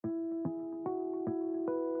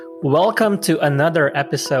Welcome to another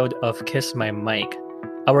episode of Kiss My Mic.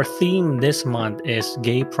 Our theme this month is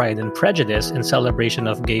Gay Pride and Prejudice in celebration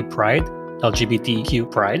of Gay Pride,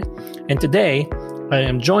 LGBTQ Pride. And today, I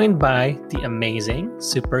am joined by the amazing,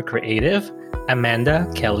 super creative Amanda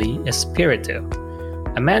Kelly Espiritu.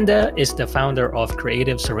 Amanda is the founder of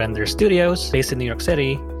Creative Surrender Studios based in New York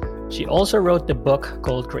City. She also wrote the book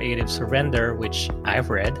called Creative Surrender, which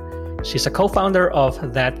I've read. She's a co-founder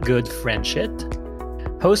of That Good FriendShit,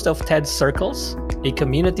 host of TED Circles, a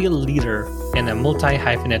community leader, and a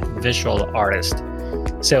multi-hyphenate visual artist.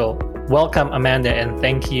 So, welcome, Amanda, and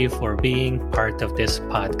thank you for being part of this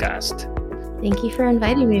podcast. Thank you for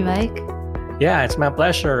inviting me, Mike. Yeah, it's my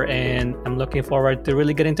pleasure, and I'm looking forward to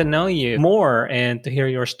really getting to know you more and to hear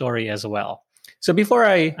your story as well. So before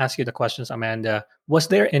I ask you the questions, Amanda, was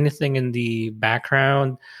there anything in the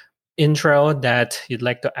background intro that you'd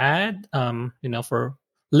like to add, for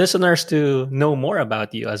listeners to know more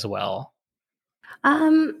about you as well?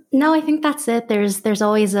 No, I think that's it. There's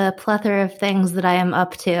always a plethora of things that I am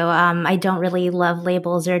up to. I don't really love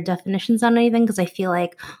labels or definitions on anything because I feel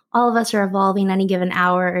like all of us are evolving any given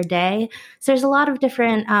hour or day. So there's a lot of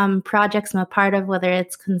different projects I'm a part of, whether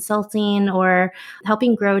it's consulting or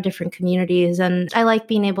helping grow different communities. And I like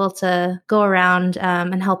being able to go around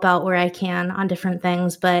and help out where I can on different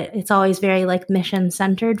things. But it's always very like mission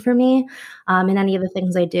centered for me in any of the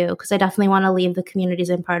things I do, because I definitely want to leave the communities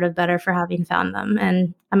I'm part of better for having found them.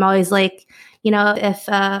 And I'm always like, if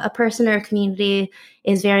a person or a community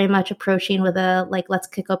is very much approaching with a, like, let's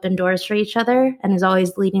kick open doors for each other, and is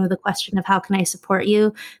always leading with the question of how can I support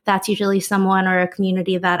you, that's usually someone or a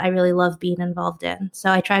community that I really love being involved in. So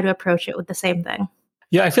I try to approach it with the same thing.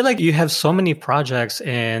 Yeah, I feel like you have so many projects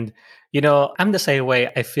and, I'm the same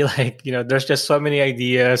way. I feel like, there's just so many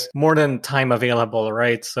ideas, more than time available,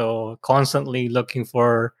 right? So constantly looking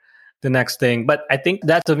for the next thing. But I think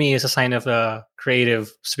that to me is a sign of a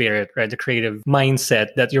creative spirit, right? The creative mindset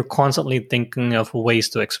that you're constantly thinking of ways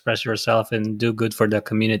to express yourself and do good for the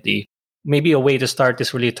community. Maybe a way to start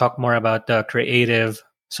is really talk more about the Creative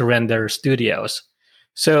Surrender Studios.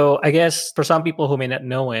 So I guess for some people who may not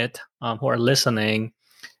know it, who are listening,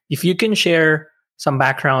 if you can share some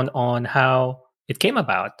background on how it came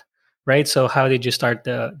about, right? So how did you start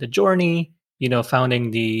the journey,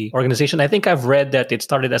 founding the organization? I think I've read that it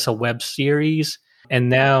started as a web series, and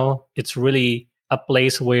now it's really a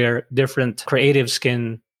place where different creatives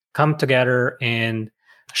can come together and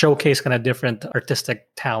showcase kind of different artistic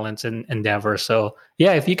talents and endeavors. So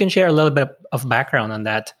yeah, if you can share a little bit of background on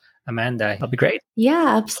that, Amanda, that'd be great.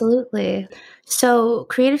 Yeah, absolutely. So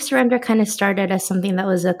Creative Surrender kind of started as something that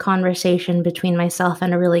was a conversation between myself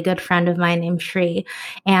and a really good friend of mine named Shri.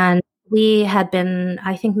 And we had been,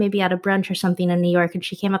 I think, maybe at a brunch or something in New York, and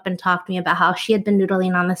she came up and talked to me about how she had been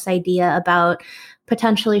noodling on this idea about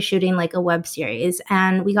potentially shooting like a web series.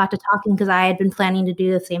 And we got to talking because I had been planning to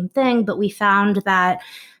do the same thing, but we found that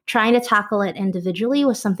trying to tackle it individually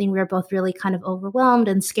was something we were both really kind of overwhelmed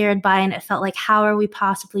and scared by. And it felt like, how are we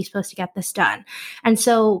possibly supposed to get this done? And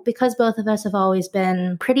so because both of us have always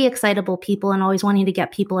been pretty excitable people and always wanting to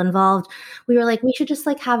get people involved, we were like, we should just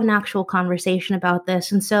like have an actual conversation about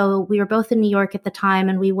this. And so we were both in New York at the time,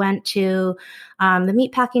 and we went to the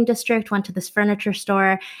meatpacking district, went to this furniture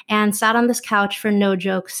store, and sat on this couch for no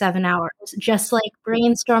joke 7 hours, just like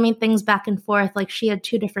brainstorming things back and forth. Like she had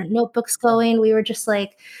 2 different notebooks going. We were just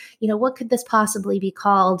like, what could this possibly be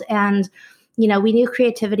called? And we knew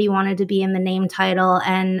creativity wanted to be in the name title,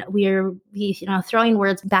 and we were, throwing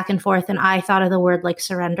words back and forth. And I thought of the word like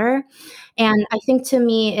surrender. And I think to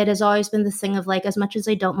me, it has always been this thing of like, as much as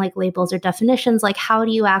I don't like labels or definitions, like how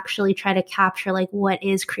do you actually try to capture like what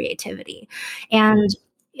is creativity? And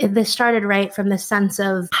this started right from the sense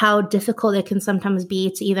of how difficult it can sometimes be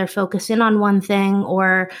to either focus in on one thing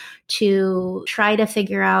or to try to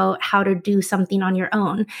figure out how to do something on your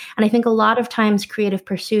own. And I think a lot of times creative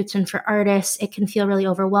pursuits, and for artists, it can feel really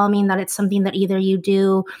overwhelming that it's something that either you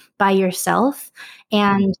do by yourself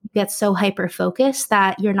and you get so hyper focused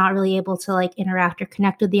that you're not really able to like interact or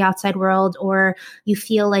connect with the outside world, or you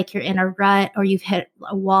feel like you're in a rut or you've hit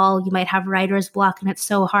a wall. You might have writer's block, and it's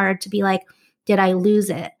so hard to be like, did I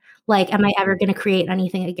lose it? Like, am I ever going to create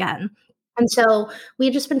anything again? And so we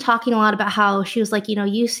had just been talking a lot about how she was like,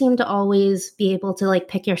 you seem to always be able to like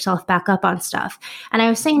pick yourself back up on stuff. And I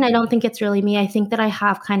was saying, I don't think it's really me. I think that I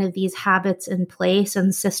have kind of these habits in place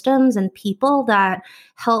and systems and people that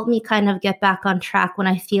help me kind of get back on track when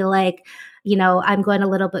I feel like, I'm going a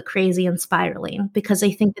little bit crazy and spiraling, because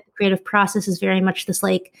I think that the creative process is very much this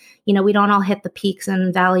like, we don't all hit the peaks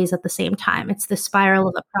and valleys at the same time. It's the spiral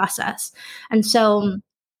of a process. And so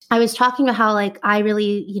I was talking about how like I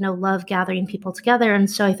really, love gathering people together.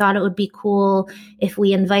 And so I thought it would be cool if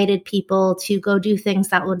we invited people to go do things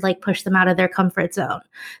that would like push them out of their comfort zone.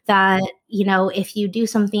 That, if you do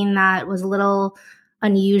something that was a little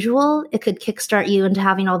unusual, it could kickstart you into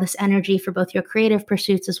having all this energy for both your creative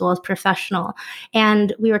pursuits as well as professional.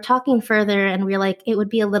 And we were talking further and we were like, it would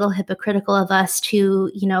be a little hypocritical of us to,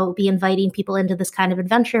 be inviting people into this kind of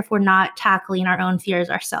adventure if we're not tackling our own fears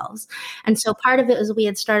ourselves. And so part of it was we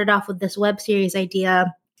had started off with this web series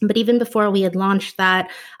idea. But even before we had launched that,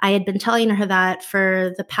 I had been telling her that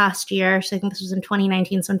for the past year. So I think this was in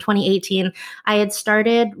 2019. So in 2018, I had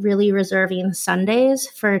started really reserving Sundays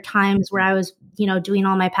for times where I was, doing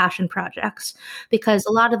all my passion projects. Because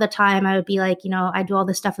a lot of the time I would be like, I do all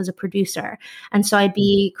this stuff as a producer. And so I'd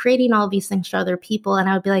be creating all these things for other people. And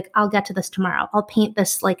I would be like, I'll get to this tomorrow. I'll paint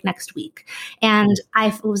this like next week. And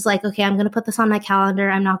I was like, okay, I'm going to put this on my calendar.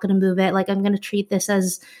 I'm not going to move it. Like I'm going to treat this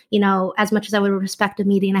as, as much as I would respect a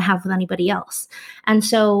meeting I have with anybody else. And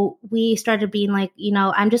so we started being like,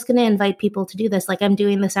 I'm just going to invite people to do this. Like I'm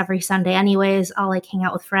doing this every Sunday anyways. I'll like hang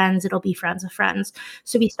out with friends. It'll be friends of friends.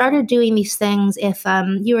 So we started doing these things. If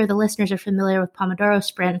you or the listeners are familiar with Pomodoro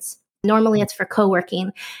sprints, normally it's for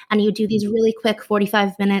co-working, and you do these really quick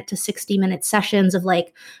 45-minute to 60-minute sessions of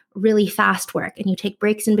like really fast work, and you take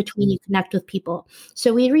breaks in between, you connect with people.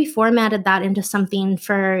 So we reformatted that into something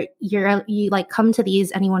for you like come to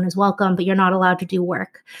these, anyone is welcome, but you're not allowed to do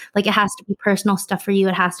work. Like it has to be personal stuff for you.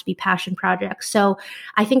 It has to be passion projects. So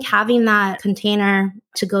I think having that container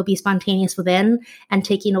to go be spontaneous within and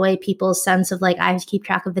taking away people's sense of like, I have to keep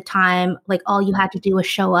track of the time, like all you had to do was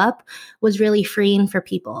show up, was really freeing for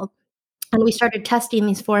people. And we started testing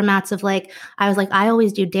these formats of like, I was like, I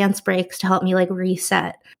always do dance breaks to help me like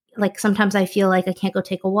reset. Like sometimes I feel like I can't go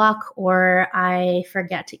take a walk or I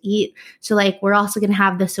forget to eat. So like we're also going to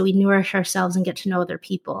have this so we nourish ourselves and get to know other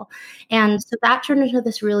people. And so that turned into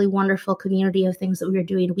this really wonderful community of things that we were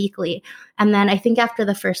doing weekly. And then I think after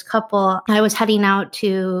the first couple, I was heading out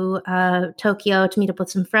to Tokyo to meet up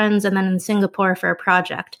with some friends and then in Singapore for a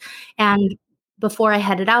project. And before I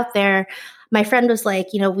headed out there, my friend was like,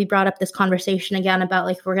 we brought up this conversation again about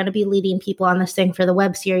like, we're going to be leading people on this thing for the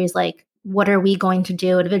web series. Like, what are we going to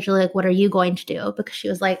do? Individually, like, what are you going to do? Because she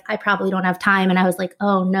was like, I probably don't have time. And I was like,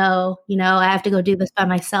 oh no, I have to go do this by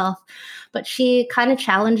myself. But she kind of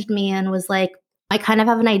challenged me and was like, I kind of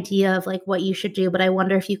have an idea of like what you should do, but I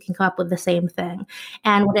wonder if you can come up with the same thing.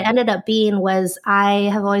 And what it ended up being was I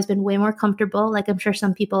have always been way more comfortable, like I'm sure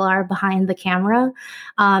some people are, behind the camera.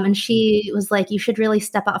 And she was like, you should really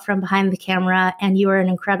step out from behind the camera, and you are an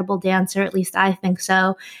incredible dancer. At least I think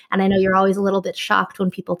so. And I know you're always a little bit shocked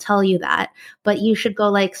when people tell you that, but you should go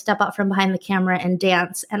like step out from behind the camera and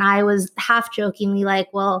dance. And I was half jokingly like,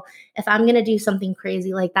 well, if I'm going to do something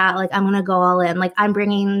crazy like that, like I'm going to go all in. Like I'm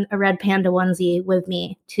bringing a red panda onesie with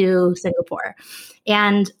me to Singapore.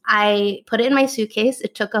 And I put it in my suitcase.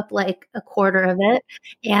 It took up like a quarter of it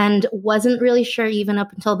and wasn't really sure even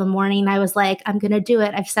up until the morning. I was like, I'm going to do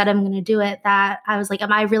it. I've said I'm going to do it. That I was like,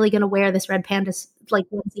 am I really going to wear this red panda like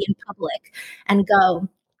onesie in public and go?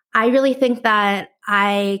 I really think that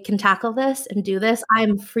I can tackle this and do this.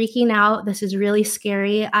 I'm freaking out. This is really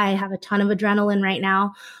scary. I have a ton of adrenaline right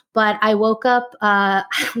now. But I woke up, I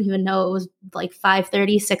don't even know, it was like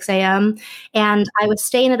 5:30, 6 a.m. And I was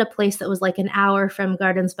staying at a place that was like an hour from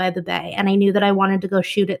Gardens by the Bay. And I knew that I wanted to go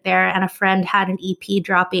shoot it there. And a friend had an EP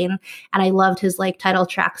dropping and I loved his like title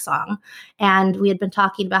track song. And we had been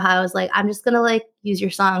talking about how I was like, I'm just going to like use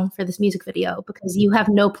your song for this music video because you have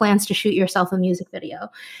no plans to shoot yourself a music video.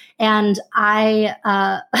 And I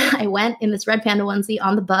I went in this red panda onesie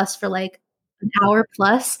on the bus for like an hour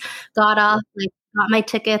plus, got off, like got my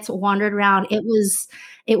tickets, wandered around. It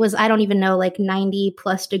was, I don't even know, like 90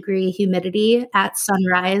 plus degree humidity at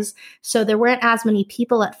sunrise. So there weren't as many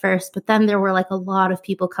people at first, but then there were like a lot of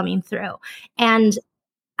people coming through. And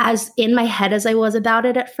as in my head as I was about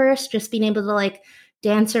it at first, just being able to like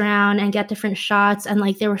dance around and get different shots. And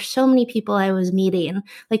like, there were so many people I was meeting.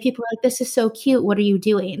 Like people were like, this is so cute. What are you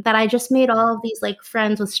doing? That I just made all of these like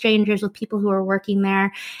friends with strangers, with people who are working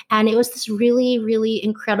there. And it was this really, really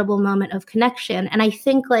incredible moment of connection. And I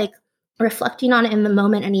think like reflecting on it in the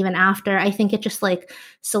moment and even after, I think it just like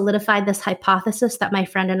solidified this hypothesis that my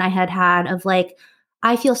friend and I had of like,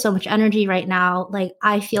 I feel so much energy right now. Like,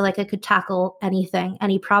 I feel like I could tackle anything,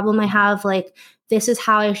 any problem I have. Like, this is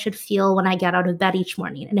how I should feel when I get out of bed each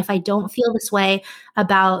morning. And if I don't feel this way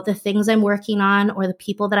about the things I'm working on or the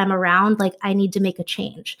people that I'm around, like I need to make a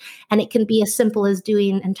change. And it can be as simple as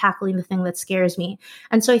doing and tackling the thing that scares me.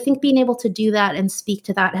 And so I think being able to do that and speak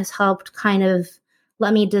to that has helped kind of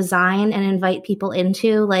let me design and invite people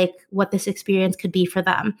into like what this experience could be for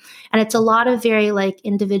them. And it's a lot of very like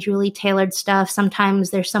individually tailored stuff. Sometimes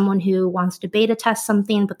there's someone who wants to beta test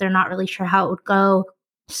something, but they're not really sure how it would go.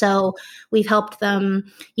 So we've helped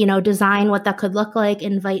them, design what that could look like,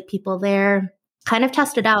 invite people there, kind of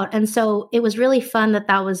test it out. And so it was really fun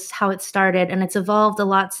that was how it started. And it's evolved a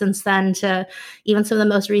lot since then to even some of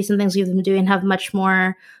the most recent things we've been doing have much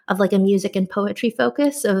more of like a music and poetry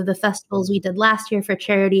focus of the festivals we did last year for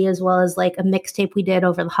charity, as well as like a mixtape we did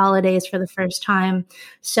over the holidays for the first time.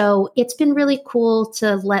 So it's been really cool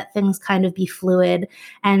to let things kind of be fluid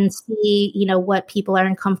and see, what people are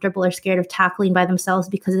uncomfortable or scared of tackling by themselves,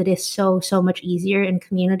 because it is so, so much easier in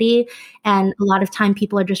community. And a lot of time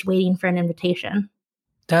people are just waiting for an invitation.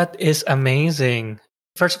 That is amazing.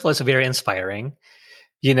 First of all, it's very inspiring.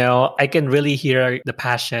 I can really hear the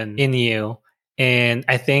passion in you. And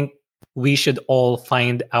I think we should all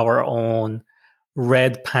find our own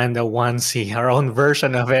red panda onesie, our own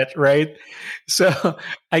version of it, right? So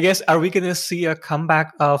I guess, are we going to see a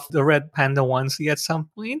comeback of the red panda onesie at some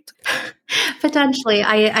point? Potentially.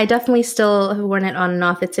 I definitely still have worn it on and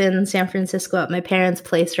off. It's in San Francisco at my parents'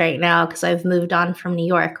 place right now because I've moved on from New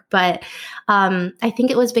York. But I think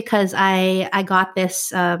it was because I got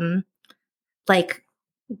this like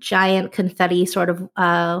giant confetti sort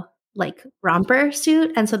of like romper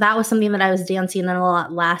suit. And so that was something that I was dancing in a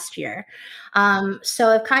lot last year. So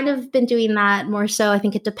I've kind of been doing that more so. I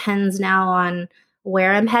think it depends now on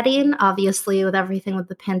where I'm heading. Obviously, with everything with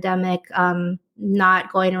the pandemic,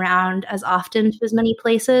 not going around as often to as many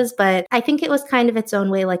places. But I think it was kind of its own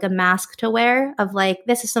way, like a mask to wear of like,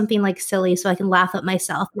 this is something like silly, so I can laugh at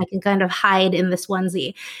myself and I can kind of hide in this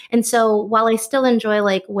onesie. And so while I still enjoy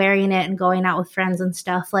like wearing it and going out with friends and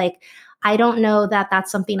stuff, like I don't know that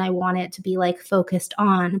that's something I want it to be like focused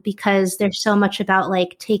on, because there's so much about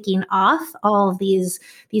like taking off all of these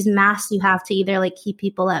masks you have to either like keep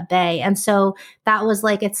people at bay. And so that was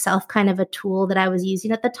like itself kind of a tool that I was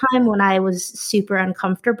using at the time when I was super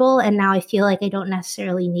uncomfortable. And now I feel like I don't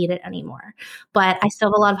necessarily need it anymore, but I still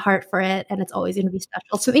have a lot of heart for it and it's always going to be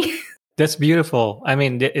special to me. That's beautiful. I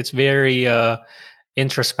mean, it's very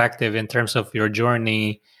introspective in terms of your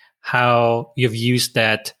journey, how you've used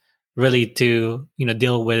that really to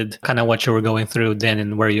deal with kind of what you were going through then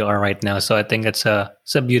and where you are right now. So I think it's a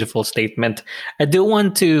beautiful statement. I do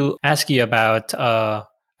want to ask you about I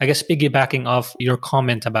guess piggybacking off your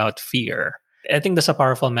comment about fear. I think that's a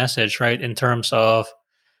powerful message, right? In terms of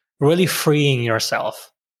really freeing yourself,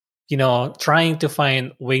 trying to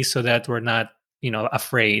find ways so that we're not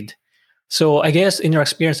afraid. So I guess in your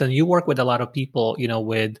experience, and you work with a lot of people,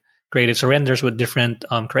 with creative surrenders, with different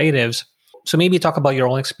creatives. So maybe talk about your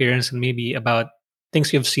own experience and maybe about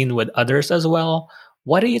things you've seen with others as well.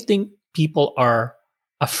 Why do you think people are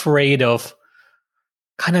afraid of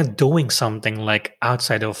kind of doing something like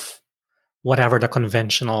outside of whatever the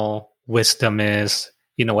conventional wisdom is,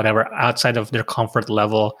 whatever outside of their comfort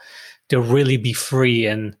level, to really be free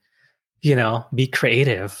and, be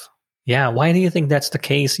creative? Yeah. Why do you think that's the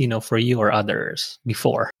case, for you or others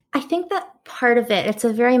before? I think that part of it's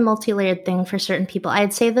a very multi-layered thing for certain people.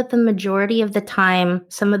 I'd say that the majority of the time,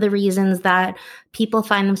 some of the reasons that people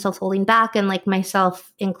find themselves holding back, and like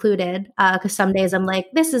myself included, because some days I'm like,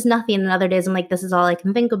 this is nothing, and other days I'm like, this is all I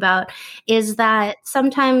can think about, is that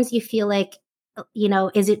sometimes you feel like,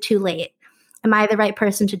 is it too late? Am I the right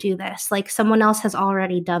person to do this? Like someone else has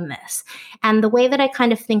already done this. And the way that I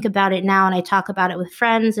kind of think about it now, and I talk about it with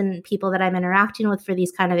friends and people that I'm interacting with for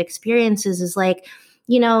these kind of experiences, is like,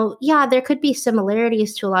 yeah, there could be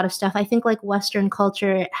similarities to a lot of stuff. I think like Western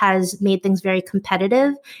culture has made things very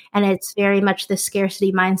competitive, and it's very much the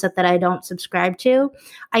scarcity mindset that I don't subscribe to.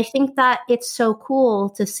 I think that it's so cool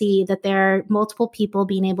to see that there are multiple people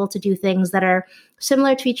being able to do things that are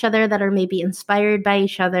similar to each other, that are maybe inspired by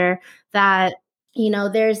each other, that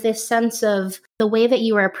there's this sense of the way that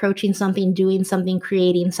you are approaching something, doing something,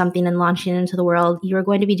 creating something, and launching it into the world, you're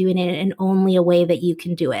going to be doing it in only a way that you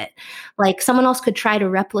can do it. Like someone else could try to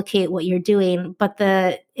replicate what you're doing, but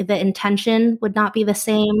the intention would not be the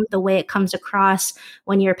same. The way it comes across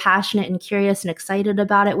when you're passionate and curious and excited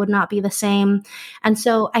about it would not be the same. And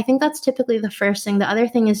so I think that's typically the first thing. The other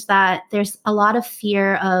thing is that there's a lot of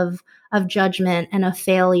fear of judgment and of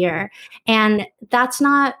failure. And that's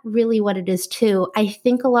not really what it is too. I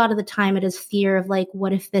think a lot of the time it is fear of like,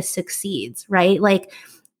 what if this succeeds, right? Like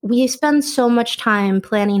we spend so much time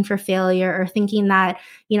planning for failure or thinking that,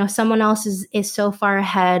 someone else is so far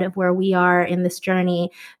ahead of where we are in this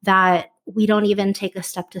journey that we don't even take a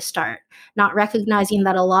step to start, not recognizing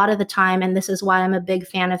that a lot of the time, and this is why I'm a big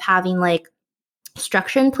fan of having like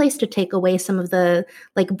structure in place to take away some of the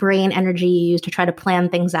like brain energy you use to try to plan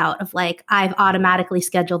things out of like, I've automatically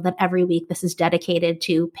scheduled that every week this is dedicated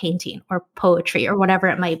to painting or poetry or whatever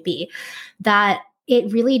it might be, that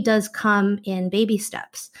it really does come in baby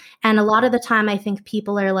steps. And a lot of the time I think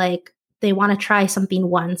people are like, they want to try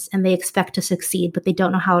something once and they expect to succeed, but they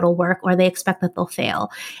don't know how it'll work, or they expect that they'll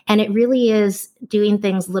fail. And it really is doing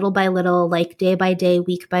things little by little, like day by day,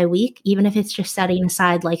 week by week, even if it's just setting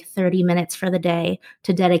aside like 30 minutes for the day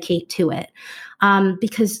to dedicate to it.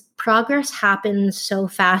 Because progress happens so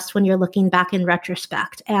fast when you're looking back in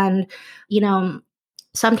retrospect. And,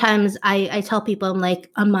 sometimes I tell people, I'm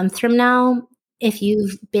like, a month from now, if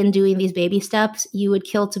you've been doing these baby steps, you would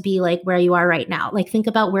kill to be like where you are right now. Like think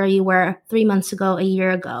about where you were 3 months ago, a year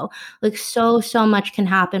ago. Like so much can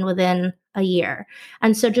happen within a year.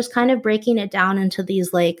 And so just kind of breaking it down into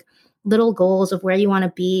these like little goals of where you want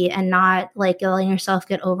to be, and not like letting yourself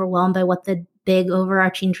get overwhelmed by what the big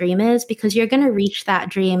overarching dream is, because you're going to reach that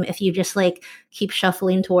dream if you just like keep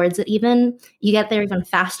shuffling towards it. Even you get there even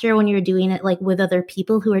faster when you're doing it like with other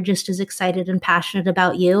people who are just as excited and passionate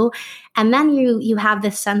about you. And then you have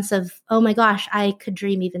this sense of, oh my gosh, I could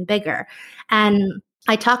dream even bigger. And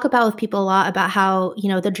I talk about with people a lot about how,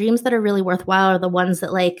 the dreams that are really worthwhile are the ones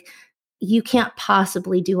that like you can't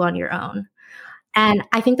possibly do on your own. And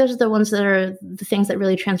I think those are the ones that are the things that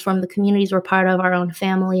really transform the communities we're part of, our own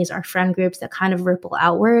families, our friend groups, that kind of ripple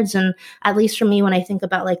outwards. And at least for me, when I think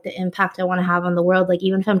about like the impact I want to have on the world, like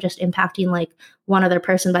even if I'm just impacting like one other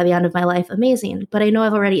person by the end of my life, amazing. But I know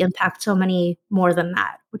I've already impacted so many more than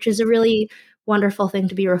that, which is a really wonderful thing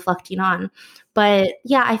to be reflecting on. But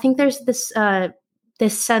yeah, I think there's this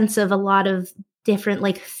sense of a lot of different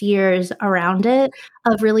like fears around it,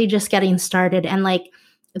 of really just getting started, and like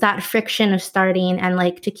that friction of starting and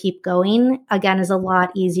like to keep going again is a lot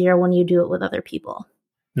easier when you do it with other people.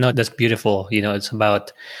 No, that's beautiful. It's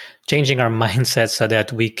about changing our mindset so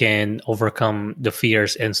that we can overcome the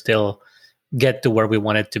fears and still get to where we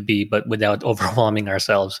want it to be, but without overwhelming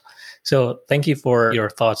ourselves. So thank you for your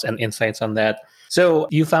thoughts and insights on that. So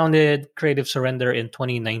you founded Creative Surrender in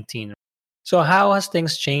 2019. So how has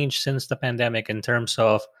things changed since the pandemic in terms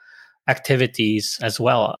of activities as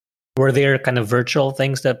well? Were there kind of virtual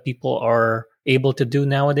things that people are able to do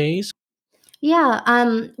nowadays? Yeah,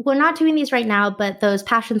 we're not doing these right now, but those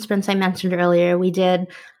passion sprints I mentioned earlier, we did.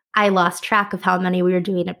 I lost track of how many we were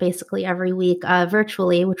doing it basically every week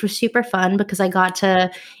virtually, which was super fun because I got to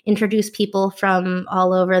introduce people from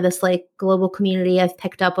all over this like global community I've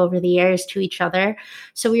picked up over the years to each other.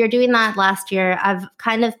 So we were doing that last year. I've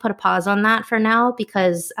kind of put a pause on that for now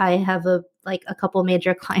because I have a couple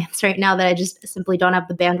major clients right now that I just simply don't have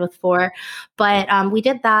the bandwidth for. But we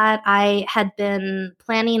did that. I had been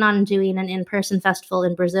planning on doing an in-person festival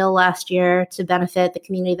in Brazil last year to benefit the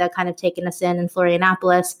community that kind of taken us in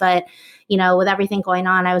Florianopolis. But, with everything going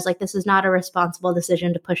on, I was like, this is not a responsible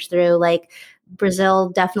decision to push through. Like Brazil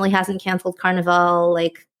definitely hasn't canceled Carnival.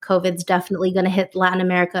 Like COVID's definitely going to hit Latin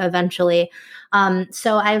America eventually.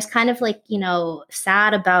 So I was kind of like,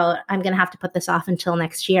 sad about, I'm going to have to put this off until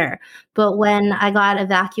next year. But when I got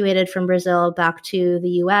evacuated from Brazil back to the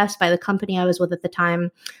US by the company I was with at the time,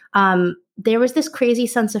 there was this crazy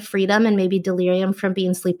sense of freedom and maybe delirium from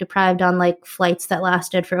being sleep deprived on like flights that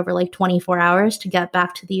lasted for over like 24 hours to get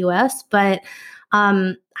back to the US. But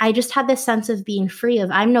I just had this sense of being free, of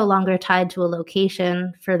I'm no longer tied to a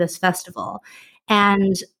location for this festival.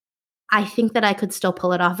 And I think that I could still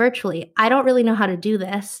pull it off virtually. I don't really know how to do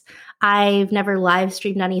this. I've never live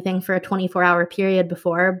streamed anything for a 24-hour period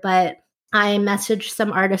before, but I messaged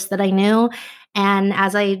some artists that I knew. And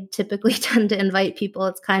as I typically tend to invite people,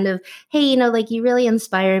 it's kind of, hey, like you really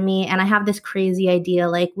inspire me. And I have this crazy idea.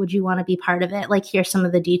 Like, would you want to be part of it? Like, here's some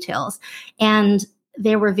of the details. And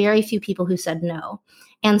there were very few people who said no.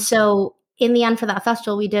 And so in the end, for that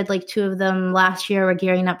festival, we did like 2 of them last year. We're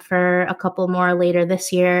gearing up for a couple more later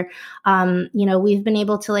this year. We've been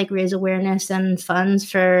able to like raise awareness and funds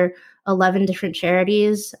for 11 different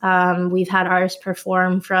charities. We've had artists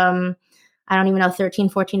perform from, I don't even know, 13,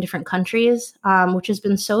 14 different countries, which has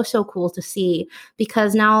been so cool to see,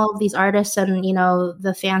 because now these artists and,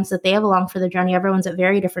 the fans that they have along for the journey, everyone's at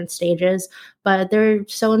very different stages, but they're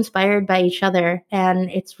so inspired by each other. And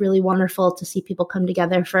it's really wonderful to see people come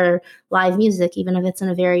together for live music, even if it's in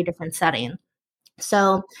a very different setting.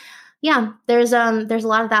 So yeah, there's a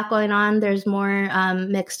lot of that going on. There's more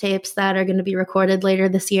mixtapes that are going to be recorded later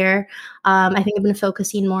this year. I think I've been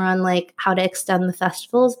focusing more on like how to extend the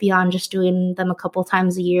festivals beyond just doing them a couple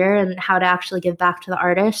times a year, and how to actually give back to the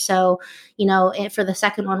artists. So, for the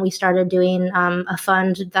second one, we started doing a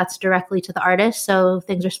fund that's directly to the artists. So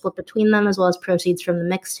things are split between them, as well as proceeds from the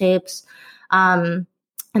mixtapes. And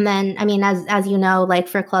then, I mean, as you know, like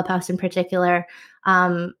for Clubhouse in particular,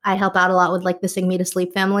 I help out a lot with like the Sing Me to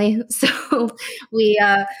Sleep family. So we,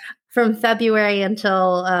 from February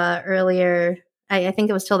until earlier, I think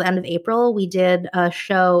it was till the end of April, we did a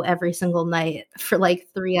show every single night for like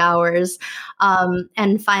 3 hours.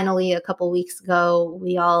 And finally, a couple weeks ago,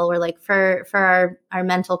 we all were like, for our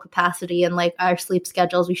mental capacity and like our sleep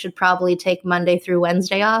schedules, we should probably take Monday through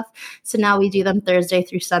Wednesday off. So now we do them Thursday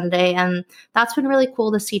through Sunday, and that's been really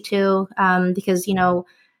cool to see too, because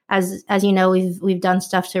as you know, we've done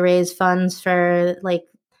stuff to raise funds for like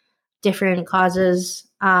different causes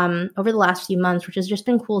over the last few months, which has just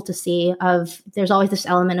been cool to see. Of there's always this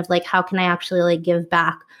element of like, how can I actually like give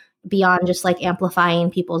back beyond just like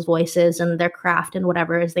amplifying people's voices and their craft and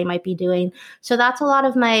whatever it is they might be doing. So that's a lot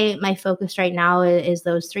of my focus right now is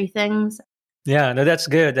those three things. Yeah, no, that's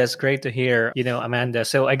good. That's great to hear, Amanda.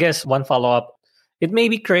 So I guess one follow up, it may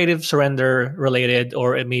be creative surrender related,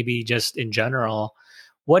 or it may be just in general.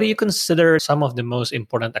 What do you consider some of the most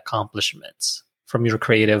important accomplishments from your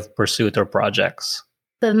creative pursuit or projects?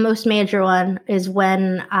 The most major one is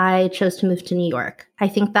when I chose to move to New York. I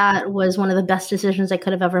think that was one of the best decisions I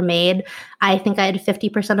could have ever made. I think I had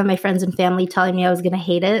 50% of my friends and family telling me I was going to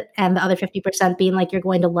hate it, and the other 50% being like, you're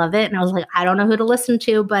going to love it. And I was like, I don't know who to listen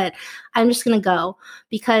to, but I'm just going to go,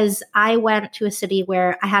 because I went to a city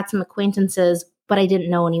where I had some acquaintances, but I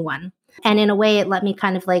didn't know anyone. And in a way, it let me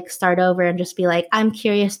kind of like start over and just be like, I'm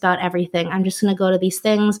curious about everything. I'm just going to go to these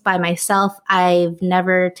things by myself. I've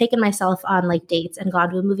never taken myself on like dates and gone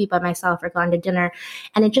to a movie by myself or gone to dinner.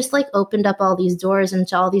 And it just like opened up all these doors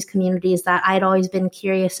into all these communities that I'd always been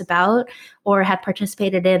curious about or had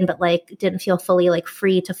participated in, but like didn't feel fully like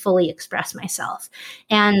free to fully express myself.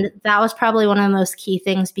 And that was probably one of the most key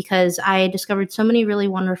things, because I discovered so many really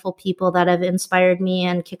wonderful people that have inspired me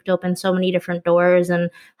and kicked open so many different doors and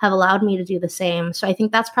have allowed me to do the same. So I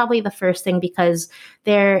think that's probably the first thing, because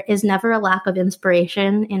there is never a lack of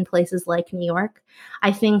inspiration in places like New York.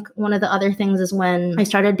 I think one of the other things is when I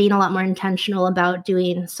started being a lot more intentional about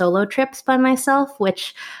doing solo trips by myself,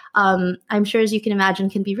 which I'm sure, as you can imagine,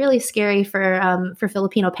 can be really scary for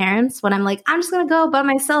Filipino parents. When I'm like, I'm just going to go by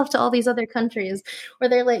myself to all these other countries, where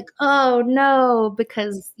they're like, oh no,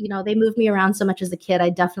 because they moved me around so much as a kid. I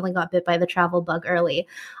definitely got bit by the travel bug early.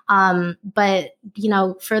 But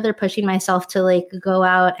further pushing myself to like go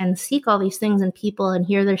out and seek all these things and people and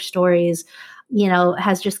hear their stories,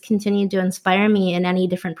 has just continued to inspire me in any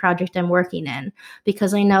different project I'm working in,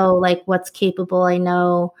 because I know like what's capable. I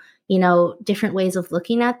know, different ways of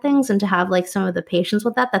looking at things, and to have like some of the patience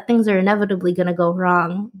with that things are inevitably going to go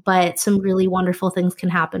wrong, but some really wonderful things can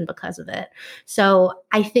happen because of it. So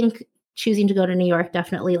I think choosing to go to New York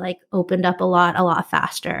definitely like opened up a lot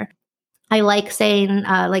faster. I like saying,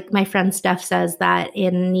 like my friend Steph says, that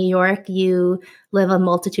in New York, you live a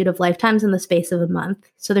multitude of lifetimes in the space of a month.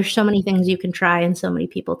 So there's so many things you can try and so many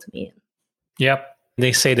people to meet. Yep.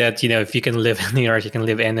 They say that, if you can live in New York, you can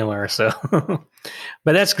live anywhere. So,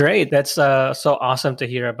 but that's great. That's so awesome to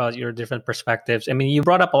hear about your different perspectives. I mean, you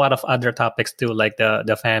brought up a lot of other topics too, like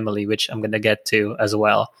the family, which I'm going to get to as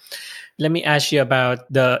well. Let me ask you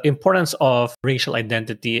about the importance of racial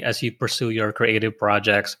identity as you pursue your creative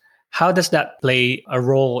projects. How does that play a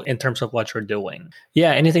role in terms of what you're doing?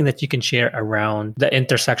 Yeah, anything that you can share around the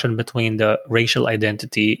intersection between the racial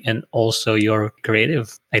identity and also your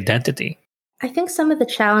creative identity? I think some of the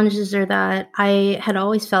challenges are that I had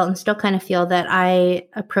always felt, and still kind of feel, that I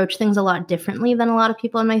approach things a lot differently than a lot of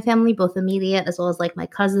people in my family, both immediate as well as like my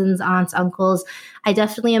cousins, aunts, uncles. I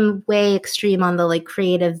definitely am way extreme on the like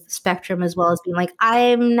creative spectrum, as well as being like,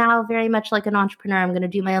 I'm now very much like an entrepreneur. I'm going to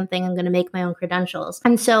do my own thing. I'm going to make my own credentials.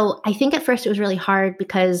 And so I think at first it was really hard,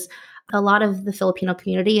 because a lot of the Filipino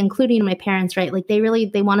community, including my parents, right? Like they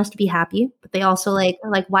want us to be happy, but they also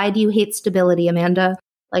are like, why do you hate stability, Amanda?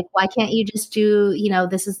 Like, why can't you just do,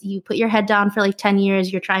 you put your head down for like 10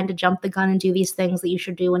 years, you're trying to jump the gun and do these things that you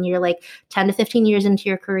should do when you're like 10 to 15 years into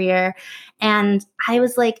your career. And I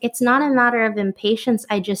was like, it's not a matter of impatience.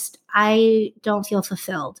 I don't feel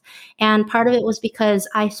fulfilled. And part of it was because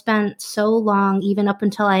I spent so long, even up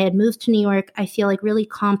until I had moved to New York, I feel like really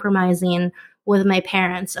compromising with my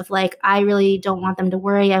parents, of like, I really don't want them to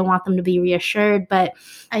worry. I want them to be reassured. But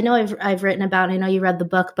I know I've written about, I know you read the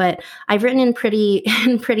book, but I've written in pretty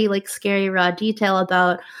like scary raw detail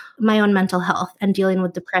about my own mental health and dealing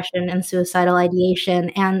with depression and suicidal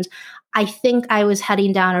ideation. And I think I was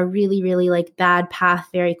heading down a really, really like bad path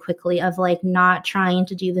very quickly of like not trying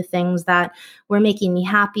to do the things that were making me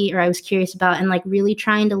happy or I was curious about, and like really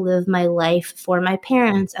trying to live my life for my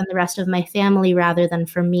parents and the rest of my family rather than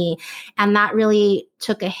for me. And that really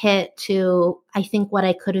took a hit to, I think, what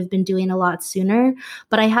I could have been doing a lot sooner.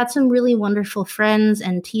 But I had some really wonderful friends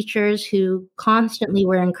and teachers who constantly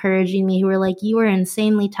were encouraging me, who were like, you are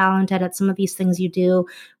insanely talented at some of these things you do,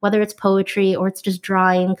 whether it's poetry or it's just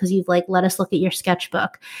drawing, because you've like let us look at your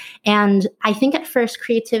sketchbook. And I think at first,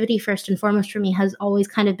 creativity, first and foremost for me, has always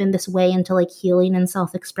kind of been this way into like healing and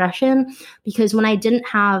self-expression, because when I didn't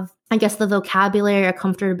have, I guess, the vocabulary or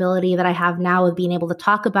comfortability that I have now with being able to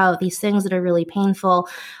talk about these things that are really painful,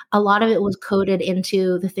 a lot of it was coded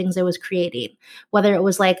into the things I was creating. Whether it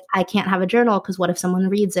was like, I can't have a journal because what if someone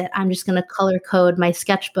reads it? I'm just going to color code my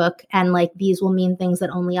sketchbook and like these will mean things that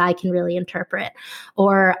only I can really interpret.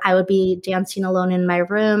 Or I would be dancing alone in my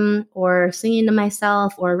room or singing to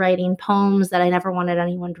myself or writing poems that I never wanted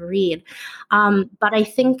anyone to read. But I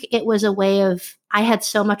think it was a way of, I had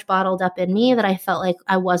so much bottled up in me that I felt like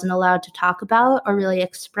I wasn't allowed to talk about or really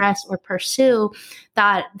express or pursue,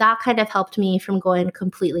 that kind of helped me from going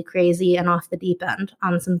completely crazy and off the deep end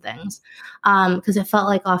on some things. Because it felt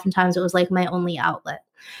like oftentimes it was like my only outlet.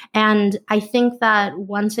 And I think that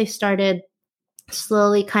once I started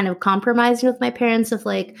slowly kind of compromising with my parents of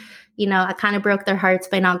like, I kind of broke their hearts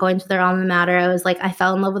by not going to their alma mater. I was like, I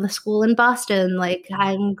fell in love with a school in Boston. Like,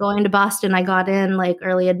 I'm going to Boston. I got in like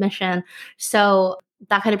early admission. So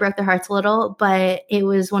that kind of broke their hearts a little, but it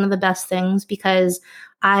was one of the best things because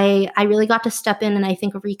I really got to step in and I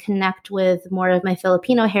think reconnect with more of my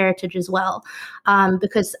Filipino heritage as well.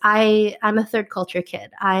 Because I'm a third culture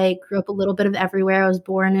kid. I grew up a little bit of everywhere. I was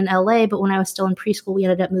born in LA, but when I was still in preschool, we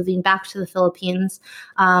ended up moving back to the Philippines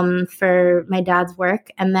for my dad's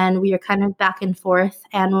work. And then we were kind of back and forth.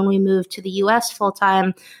 And when we moved to the US full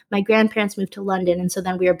time, my grandparents moved to London. And so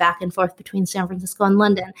then we were back and forth between San Francisco and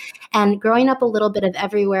London. And growing up a little bit of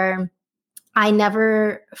everywhere, I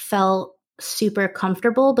never felt super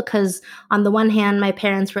comfortable because on the one hand, my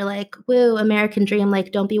parents were like, woo, American dream,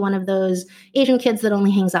 like don't be one of those Asian kids that only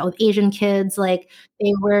hangs out with Asian kids. Like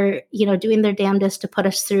they were, doing their damnedest to put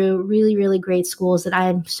us through really, really great schools that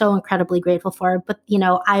I'm so incredibly grateful for. But,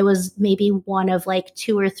 I was maybe one of like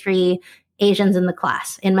 2 or 3 Asians in the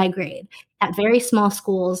class in my grade at very small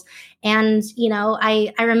schools. And,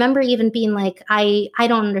 I remember even being like, I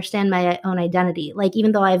don't understand my own identity. Like,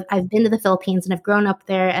 even though I've been to the Philippines and I've grown up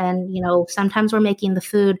there and, sometimes we're making the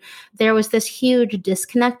food, there was this huge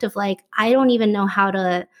disconnect of like, I don't even know how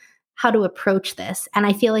to approach this. And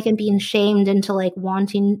I feel like I'm being shamed into like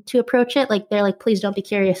wanting to approach it. Like, they're like, please don't be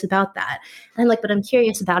curious about that. And I'm like, but I'm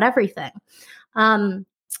curious about everything.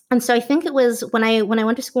 And so I think it was when I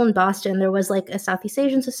went to school in Boston, there was like a Southeast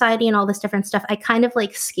Asian society and all this different stuff. I kind of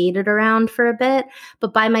like skated around for a bit,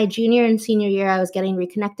 but by my junior and senior year, I was getting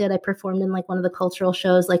reconnected. I performed in like one of the cultural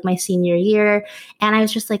shows like my senior year. And I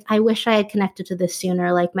was just like, I wish I had connected to this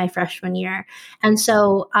sooner, like my freshman year. And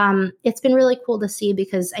so it's been really cool to see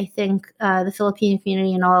because I think the Filipino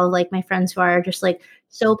community and all of like my friends who are just like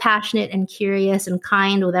so passionate and curious and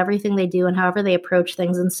kind with everything they do and however they approach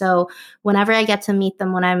things. And so whenever I get to meet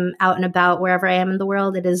them when I'm out and about, wherever I am in the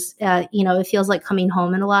world, it is, it feels like coming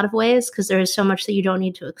home in a lot of ways because there is so much that you don't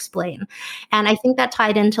need to explain. And I think that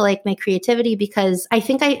tied into like my creativity because I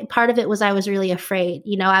think part of it was I was really afraid.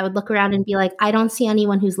 I would look around and be like, I don't see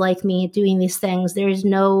anyone who's like me doing these things. There's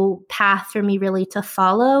no path for me really to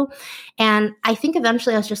follow. And I think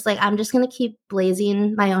eventually I was just like, I'm just going to keep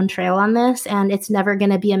blazing my own trail on this. And it's never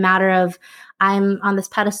going to be a matter of I'm on this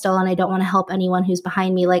pedestal and I don't want to help anyone who's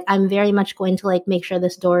behind me. Like, I'm very much going to like make sure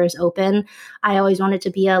this door is open. I always want it to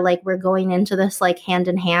be we're going into this like hand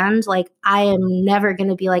in hand. Like, I am never going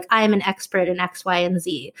to be like, I am an expert in X, Y, and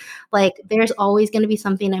Z. Like, there's always going to be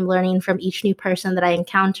something I'm learning from each new person that I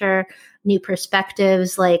encounter, new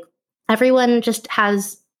perspectives. Like, everyone just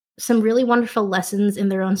has some really wonderful lessons in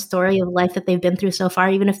their own story of life that they've been through so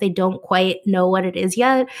far, even if they don't quite know what it is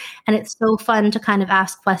yet. And it's so fun to kind of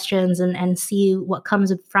ask questions and see what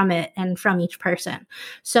comes from it and from each person.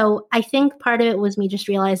 So I think part of it was me just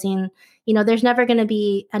realizing, there's never going to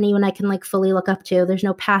be anyone I can like fully look up to. There's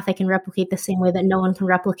no path I can replicate the same way that no one can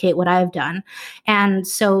replicate what I've done. And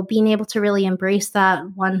so being able to really embrace that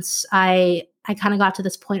once I kind of got to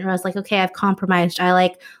this point where I was like, okay, I've compromised. I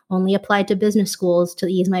like only applied to business schools to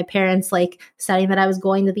ease my parents' like setting that I was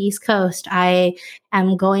going to the East Coast. I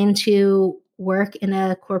am going to work in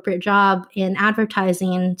a corporate job in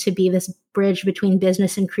advertising to be this bridge between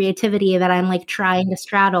business and creativity that I'm like trying to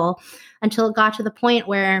straddle until it got to the point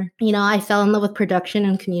where, I fell in love with production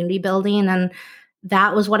and community building. And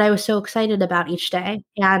that was what I was so excited about each day.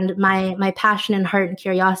 And my passion and heart and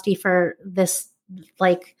curiosity for this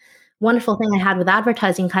like wonderful thing I had with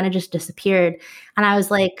advertising kind of just disappeared. And I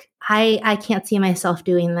was like, I can't see myself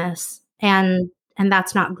doing this. And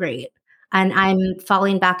that's not great. And I'm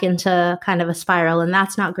falling back into kind of a spiral, and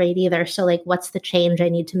that's not great either. So like, what's the change I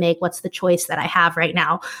need to make? What's the choice that I have right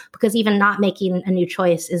now? Because even not making a new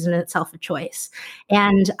choice is in itself a choice.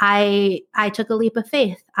 And I took a leap of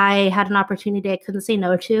faith. I had an opportunity I couldn't say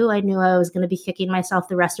no to. I knew I was going to be kicking myself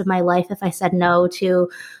the rest of my life if I said no to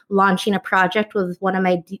launching a project with one of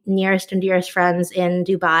my nearest and dearest friends in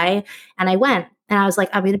Dubai. And I went. And I was like,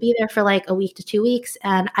 I'm going to be there for like a week to 2 weeks,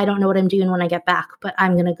 and I don't know what I'm doing when I get back, but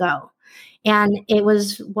I'm going to go. And it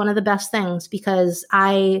was one of the best things because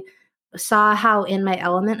I saw how in my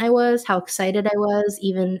element I was, how excited I was,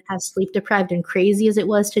 even as sleep deprived and crazy as it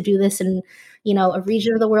was to do this in, a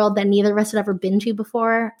region of the world that neither of us had ever been to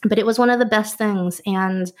before. But it was one of the best things.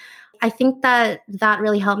 And I think that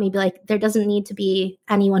really helped me be like, there doesn't need to be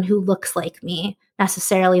anyone who looks like me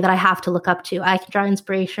necessarily that I have to look up to. I can draw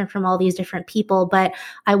inspiration from all these different people, but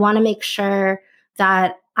I want to make sure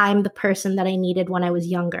that I'm the person that I needed when I was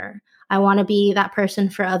younger. I want to be that person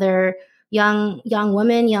for other young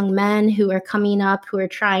women, young men who are coming up, who are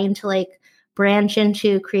trying to like branch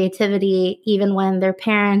into creativity, even when their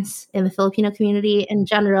parents in the Filipino community in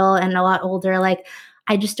general and a lot older, like,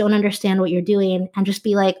 I just don't understand what you're doing. And just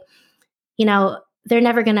be like, they're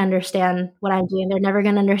never going to understand what I'm doing. They're never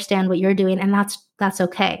going to understand what you're doing. And that's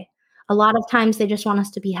okay. A lot of times they just want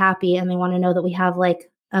us to be happy and they want to know that we have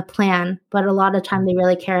like a plan, but a lot of time they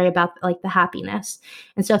really care about like the happiness.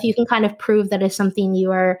 And so if you can kind of prove that it's something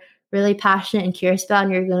you are really passionate and curious about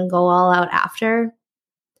and you're going to go all out after,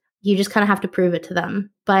 you just kind of have to prove it to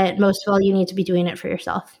them. But most of all, you need to be doing it for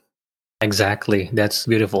yourself. Exactly. That's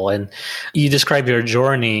beautiful. And you describe your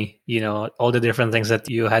journey, all the different things that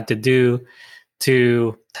you had to do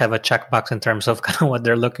to have a checkbox in terms of kind of what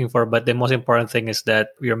they're looking for. But the most important thing is that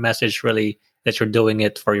your message really, that you're doing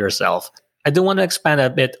it for yourself. I do want to expand a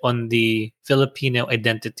bit on the Filipino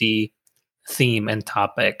identity theme and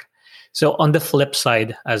topic. So on the flip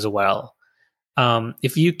side as well,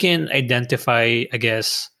 if you can identify, I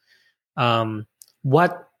guess,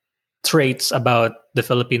 what traits about the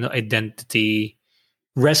Filipino identity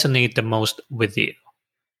resonate the most with you?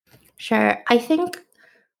 Sure. I think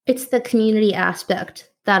it's the community aspect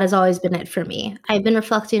that has always been it for me. I've been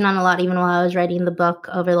reflecting on a lot, even while I was writing the book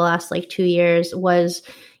over the last like 2 years, was,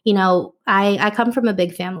 I come from a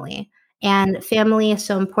big family. And family is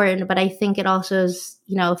so important, but I think it also is,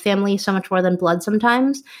 family is so much more than blood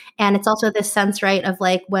sometimes. And it's also this sense, right, of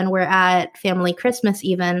like when we're at family Christmas,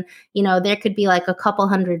 even, there could be like a couple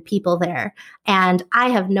hundred people there. And I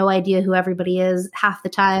have no idea who everybody is half the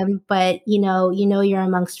time, but you're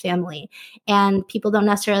amongst family. And people don't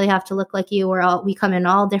necessarily have to look like you. We come in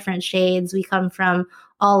all different shades. We come from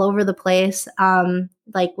all over the place.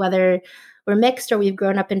 Like whether we're mixed or we've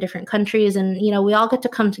grown up in different countries, and we all get to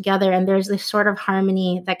come together, and there's this sort of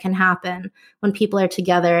harmony that can happen when people are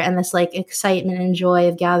together, and this like excitement and joy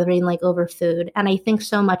of gathering like over food. And I think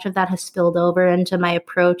so much of that has spilled over into my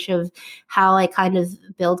approach of how I kind of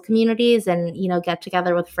build communities and get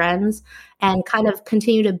together with friends and kind of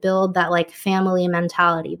continue to build that like family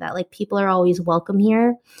mentality that like people are always welcome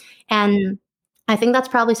here. And I think that's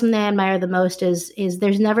probably something I admire the most is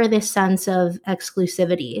there's never this sense of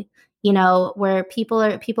exclusivity, where people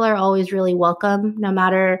are always really welcome, no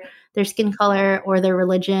matter their skin color or their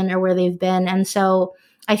religion or where they've been. And so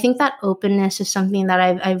I think that openness is something that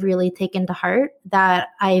I've really taken to heart, that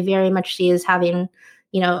I very much see as having,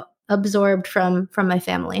 absorbed from my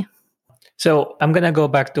family. So I'm going to go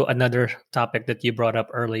back to another topic that you brought up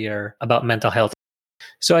earlier about mental health.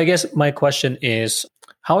 So I guess my question is,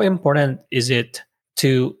 how important is it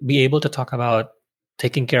to be able to talk about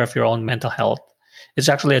taking care of your own mental health? It's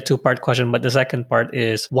actually a two-part question, but the second part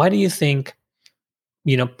is, why do you think,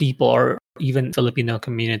 people or even Filipino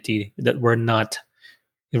community that we're not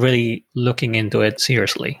really looking into it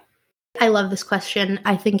seriously? I love this question.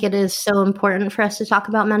 I think it is so important for us to talk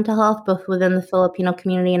about mental health, both within the Filipino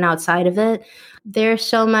community and outside of it. There's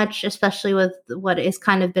so much, especially with what is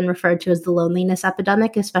kind of been referred to as the loneliness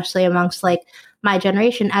epidemic, especially amongst like my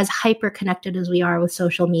generation, as hyper connected as we are with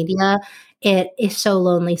social media. It is so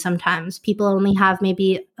lonely sometimes. People only have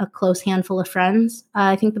maybe a close handful of friends,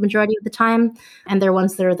 I think the majority of the time. And they're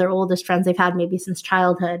ones that are their oldest friends they've had maybe since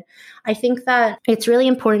childhood. I think that it's really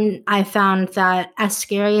important. I found that as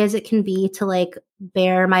scary as it can be to like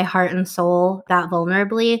bare my heart and soul that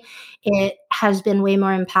vulnerably, it has been way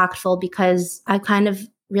more impactful because I kind of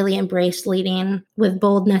really embraced leading with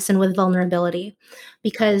boldness and with vulnerability.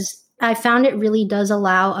 Because I found it really does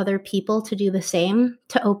allow other people to do the same,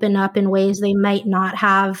 to open up in ways they might not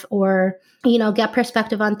have, or, get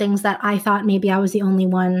perspective on things that I thought maybe I was the only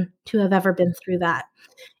one to have ever been through that.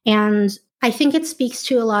 And I think it speaks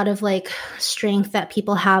to a lot of like strength that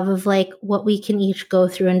people have of like what we can each go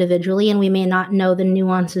through individually. And we may not know the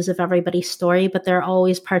nuances of everybody's story, but there are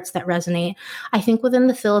always parts that resonate. I think within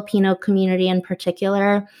the Filipino community in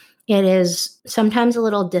particular, it is sometimes a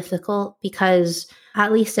little difficult because,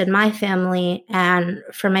 at least in my family and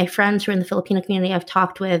for my friends who are in the Filipino community I've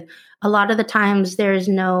talked with, a lot of the times there is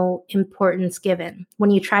no importance given when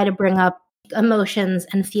you try to bring up emotions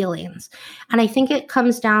and feelings. And I think it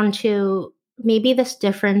comes down to maybe this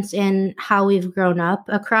difference in how we've grown up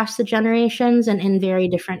across the generations and in very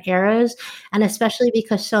different eras. And especially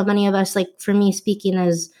because so many of us, like for me speaking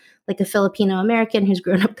as like a Filipino American who's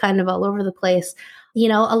grown up kind of all over the place,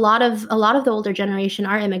 a lot of the older generation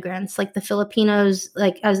are immigrants. Like the Filipinos,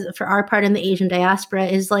 like as for our part in the Asian diaspora,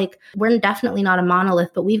 is like we're definitely not a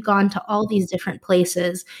monolith, but we've gone to all these different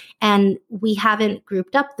places, and we haven't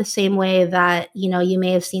grouped up the same way that you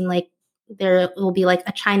may have seen. Like there will be like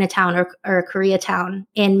a Chinatown or a Koreatown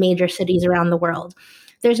in major cities around the world.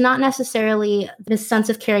 There's not necessarily this sense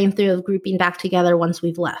of carrying through of grouping back together once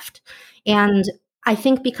we've left, and I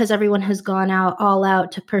think because everyone has gone out all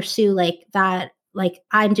out to pursue like that, like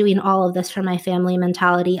I'm doing all of this for my family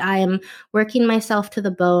mentality. I am working myself to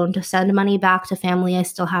the bone to send money back to family I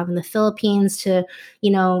still have in the Philippines, to,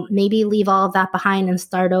 maybe leave all of that behind and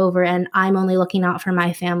start over. And I'm only looking out for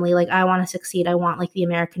my family. Like I want to succeed. I want like the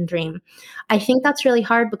American dream. I think that's really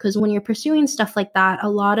hard because when you're pursuing stuff like that, a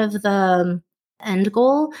lot of the end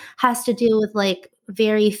goal has to do with like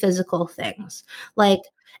very physical things. Like,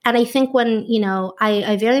 and I think when,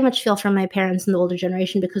 I very much feel from my parents in the older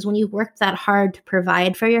generation, because when you work that hard to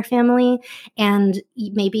provide for your family and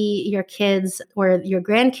maybe your kids or your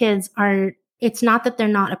grandkids are, it's not that they're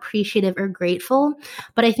not appreciative or grateful,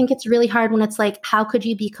 but I think it's really hard when it's like, how could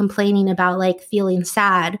you be complaining about like feeling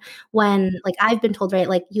sad when like I've been told, right,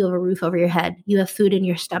 like you have a roof over your head, you have food in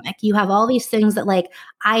your stomach, you have all these things that like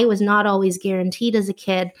I was not always guaranteed as a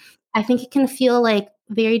kid. I think it can feel like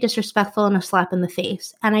very disrespectful and a slap in the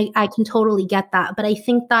face. And I can totally get that. But I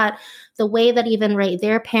think that the way that even right,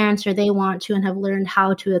 their parents or they want to and have learned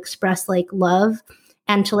how to express like love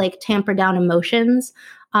and to like tamper down emotions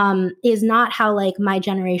is not how like my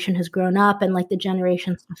generation has grown up and like the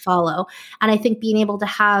generations to follow. And I think being able to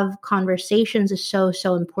have conversations is so,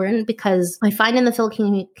 so important, because I find in the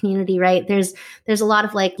Filipino community, right, there's a lot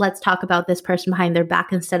of like, let's talk about this person behind their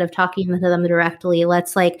back instead of talking to them directly.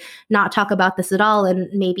 Let's like not talk about this at all and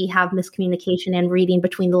maybe have miscommunication and reading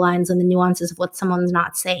between the lines and the nuances of what someone's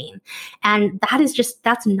not saying. And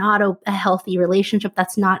that's not a healthy relationship.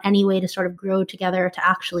 That's not any way to sort of grow together, to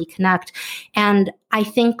actually connect. And I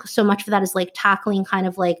think so much of that is like tackling kind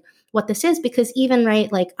of like what this is, because even right,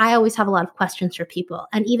 like I always have a lot of questions for people.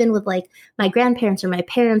 And even with like my grandparents or my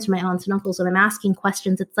parents or my aunts and uncles, when I'm asking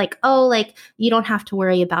questions, it's like, oh, like you don't have to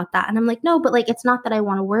worry about that. And I'm like, no, but like it's not that I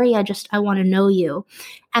want to worry. I want to know you.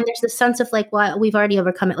 And there's this sense of like, well, we've already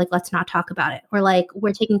overcome it. Like, let's not talk about it. Or like,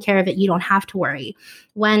 we're taking care of it. You don't have to worry.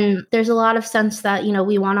 When there's a lot of sense that,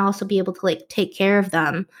 we want to also be able to like take care of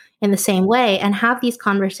them in the same way and have these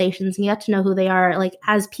conversations and get to know who they are, like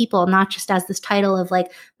as people, not just as this title of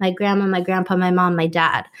like my grandma, my grandpa, my mom, my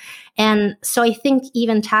dad. And so I think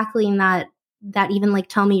even tackling that even like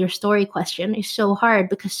tell me your story question is so hard,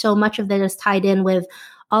 because so much of that is tied in with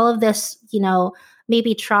all of this,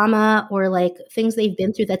 maybe trauma or like things they've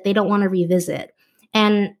been through that they don't want to revisit.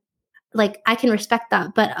 And like I can respect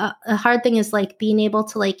that, but a hard thing is like being able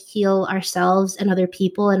to like heal ourselves and other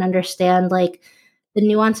people and understand like the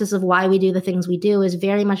nuances of why we do the things we do is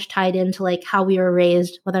very much tied into like how we were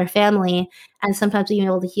raised with our family. And sometimes being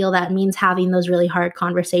able to heal that means having those really hard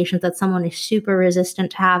conversations that someone is super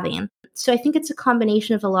resistant to having. So I think it's a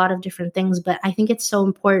combination of a lot of different things, but I think it's so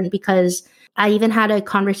important because I even had a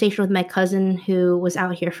conversation with my cousin who was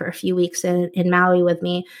out here for a few weeks in Maui with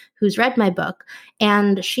me, who's read my book.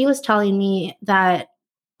 And she was telling me that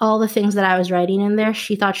all the things that I was writing in there,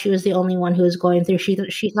 she thought she was the only one who was going through. She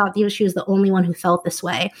thought she was the only one who felt this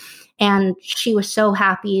way. And she was so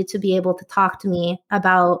happy to be able to talk to me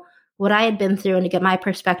about what I had been through and to get my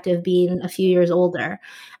perspective being a few years older.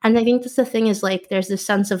 And I think that's the thing is like, there's this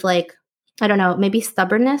sense of like, I don't know, maybe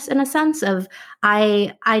stubbornness in a sense of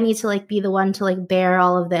I need to like be the one to like bear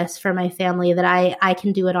all of this for my family, that I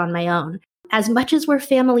can do it on my own. As much as we're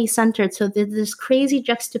family centered. So there's this crazy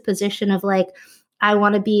juxtaposition of like, I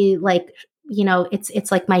want to be like,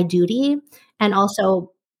 it's like my duty. And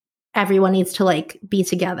also everyone needs to like be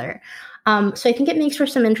together. So I think it makes for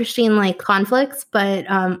some interesting like conflicts, but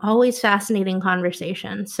always fascinating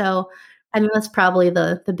conversation. So I mean, that's probably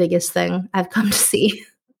the biggest thing I've come to see.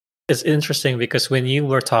 It's interesting because when you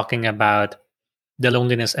were talking about the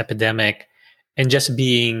loneliness epidemic and just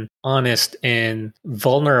being honest and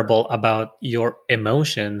vulnerable about your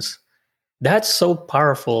emotions, that's so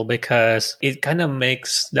powerful because it kind of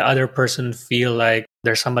makes the other person feel like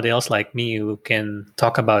there's somebody else like me who can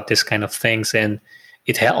talk about this kind of things, and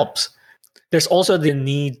it helps. There's also the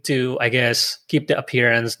need to, I guess, keep the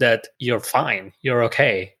appearance that you're fine, you're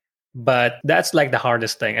okay. But that's like the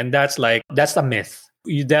hardest thing. And that's a myth.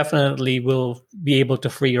 You definitely will be able to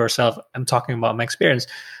free yourself. I'm talking about my experience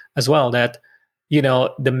as well, that,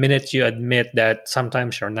 the minute you admit that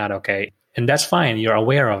sometimes you're not okay, and that's fine, you're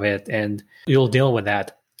aware of it and you'll deal with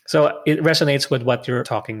that. So it resonates with what you're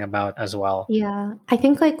talking about as well. Yeah, I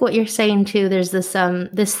think like what you're saying too, there's this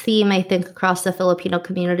theme I think across the Filipino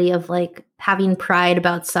community of like having pride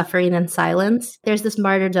about suffering and silence. There's this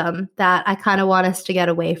martyrdom that I kind of want us to get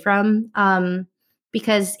away from,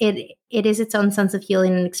 because it is its own sense of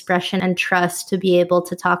healing and expression and trust to be able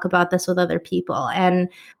to talk about this with other people, and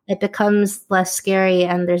it becomes less scary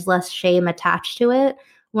and there's less shame attached to it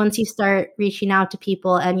once you start reaching out to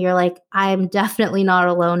people and you're like, I'm definitely not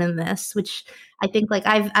alone in this, which I think like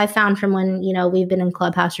I've found from when, we've been in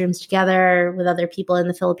Clubhouse rooms together with other people in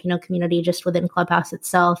the Filipino community, just within Clubhouse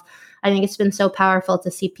itself. I think it's been so powerful to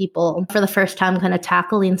see people for the first time kind of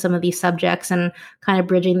tackling some of these subjects and kind of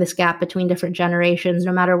bridging this gap between different generations,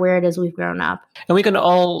 no matter where it is we've grown up. And we can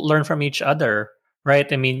all learn from each other,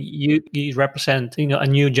 right? I mean, you represent, a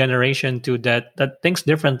new generation too that thinks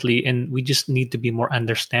differently, and we just need to be more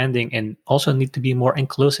understanding and also need to be more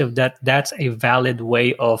inclusive. That's a valid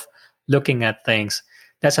way of looking at things.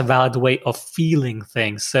 That's a valid way of feeling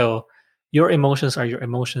things. So your emotions are your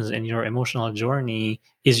emotions, and your emotional journey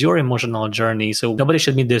is your emotional journey. So nobody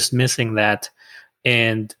should be dismissing that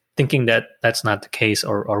and thinking that that's not the case,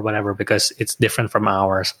 or whatever, because it's different from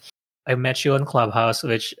ours. I met you on Clubhouse,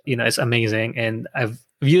 which is amazing, and I've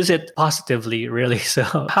used it positively, really.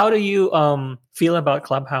 So, how do you feel about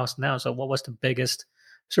Clubhouse now? So, what was the biggest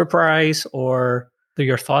surprise, or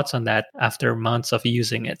your thoughts on that after months of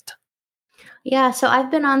using it? Yeah, so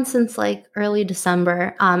I've been on since like early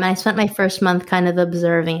December. I spent my first month kind of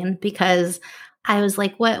observing because I was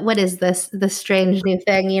like, what is this strange new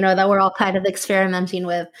thing, that we're all kind of experimenting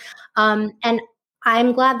with. And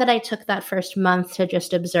I'm glad that I took that first month to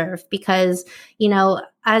just observe because,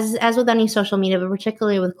 as with any social media, but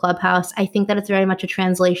particularly with Clubhouse, I think that it's very much a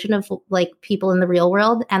translation of like people in the real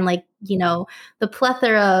world and like, the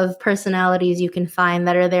plethora of personalities you can find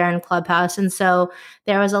that are there in Clubhouse. And so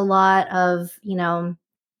there was a lot of,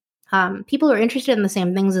 people who are interested in the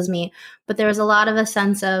same things as me, but there was a lot of a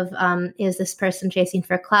sense of, is this person chasing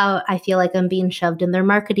for clout? I feel like I'm being shoved in their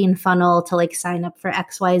marketing funnel to like sign up for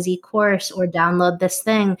XYZ course or download this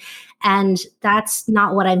thing. And that's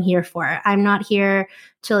not what I'm here for. I'm not here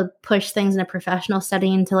to push things in a professional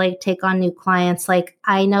setting to like take on new clients. Like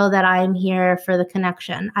I know that I'm here for the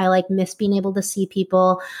connection. I like miss being able to see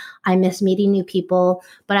people. I miss meeting new people.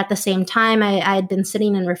 But at the same time, I had been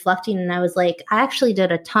sitting and reflecting, and I was like, I actually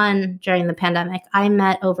did a ton during the pandemic. I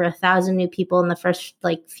met over 1,000 new people in the first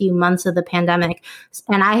like few months of the pandemic,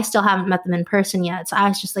 and I still haven't met them in person yet. So I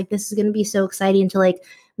was just like, this is going to be so exciting to like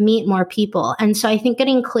meet more people. And so I think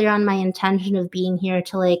getting clear on my intention of being here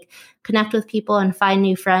to like connect with people and find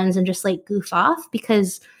new friends and just like goof off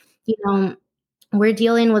because, we're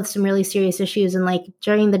dealing with some really serious issues. And like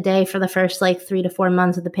during the day for the first like 3 to 4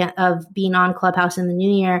 months of of being on Clubhouse in the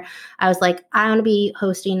new year, I was like, I want to be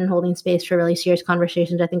hosting and holding space for really serious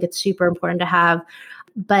conversations. I think it's super important to have.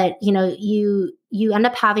 But you end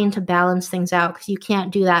up having to balance things out because you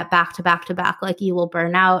can't do that back to back to back. Like you will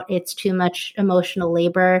burn out. It's too much emotional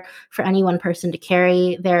labor for any one person to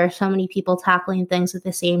carry. There are so many people tackling things at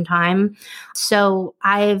the same time. So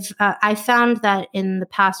I found that in the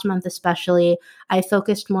past month especially, I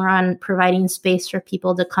focused more on providing space for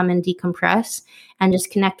people to come and decompress and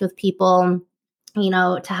just connect with people,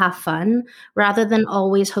 to have fun rather than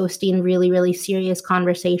always hosting really, really serious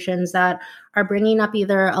conversations that are bringing up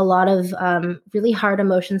either a lot of really hard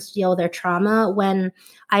emotions to deal with their trauma. When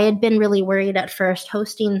I had been really worried at first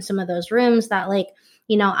hosting some of those rooms that like,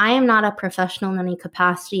 I am not a professional in any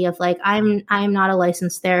capacity of like, I'm not a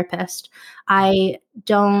licensed therapist. I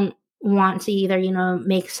don't want to either,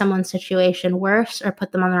 make someone's situation worse or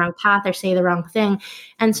put them on the wrong path or say the wrong thing.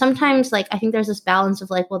 And sometimes like, I think there's this balance of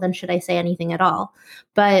like, well, then should I say anything at all?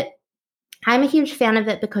 But I'm a huge fan of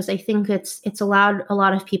it because I think it's allowed a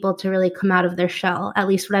lot of people to really come out of their shell. At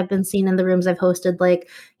least what I've been seeing in the rooms I've hosted, like,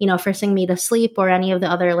 for Sing Me to Sleep or any of the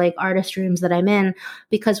other like artist rooms that I'm in,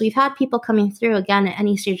 because we've had people coming through again at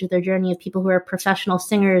any stage of their journey, of people who are professional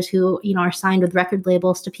singers who, are signed with record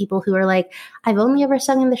labels, to people who are like, I've only ever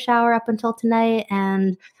sung in the shower up until tonight,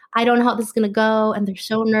 and I don't know how this is going to go. And they're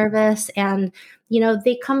so nervous. And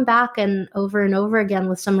they come back and over again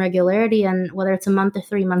with some regularity. And whether it's a month or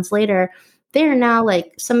 3 months later, they are now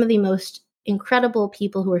like some of the most incredible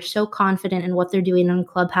people who are so confident in what they're doing in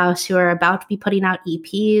Clubhouse, who are about to be putting out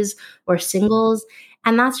EPs or singles.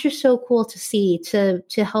 And that's just so cool to see, to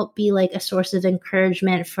help be like a source of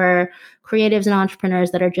encouragement for creatives and entrepreneurs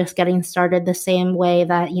that are just getting started, the same way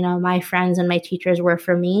that, my friends and my teachers were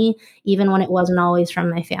for me, even when it wasn't always from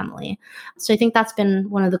my family. So I think that's been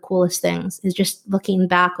one of the coolest things, is just looking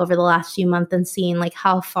back over the last few months and seeing like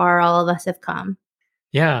how far all of us have come.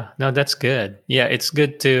 Yeah, no, that's good. Yeah, it's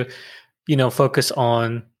good to, focus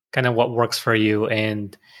on kind of what works for you,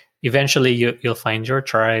 and eventually you'll find your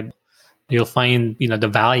tribe. You'll find, the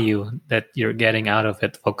value that you're getting out of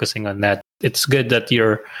it, focusing on that. It's good that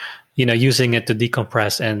you're, using it to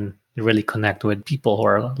decompress and really connect with people who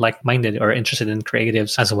are like-minded or interested in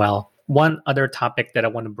creatives as well. One other topic that I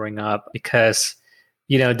want to bring up, because,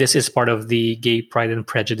 this is part of the Gay Pride and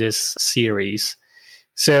Prejudice series.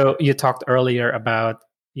 So you talked earlier about,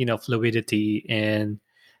 fluidity and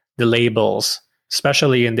the labels,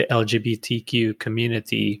 especially in the LGBTQ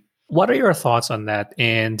community. What are your thoughts on that?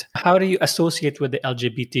 And how do you associate with the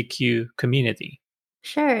LGBTQ community?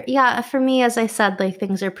 Sure. Yeah. For me, as I said, like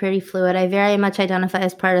things are pretty fluid. I very much identify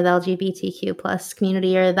as part of the LGBTQ plus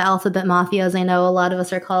community, or the alphabet mafia, as I know a lot of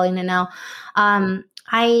us are calling it now.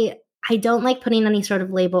 I don't like putting any sort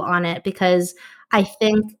of label on it, because I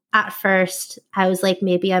think at first I was like,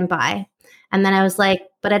 maybe I'm bi. And then I was like,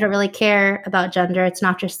 but I don't really care about gender. It's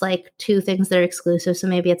not just like two things that are exclusive. So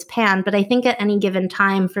maybe it's pan. But I think at any given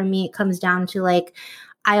time, for me, it comes down to like,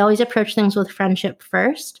 I always approach things with friendship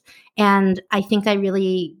first. And I think I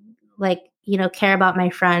really like, care about my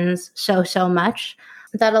friends so much,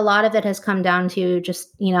 that a lot of it has come down to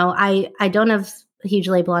just, I don't have a huge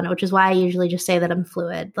label on it, which is why I usually just say that I'm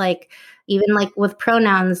fluid. Like, even like with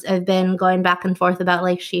pronouns, I've been going back and forth about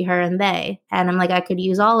like she, her, and they. And I'm like, I could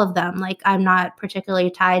use all of them. Like, I'm not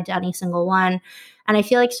particularly tied to any single one. And I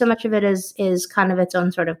feel like so much of it is kind of its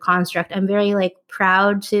own sort of construct. I'm very like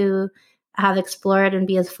proud to have explored and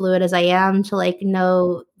be as fluid as I am, to like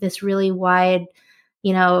know this really wide,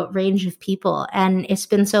 range of people. And it's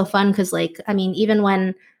been so fun because, like, I mean, even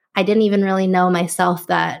when I didn't even really know myself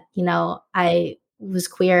that, I was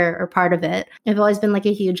queer or part of it, I've always been like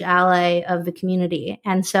a huge ally of the community.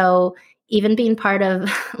 And so even being part of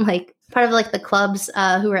like the clubs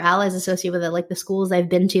who were allies associated with it, like the schools I've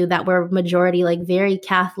been to that were majority like very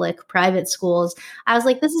Catholic private schools, I was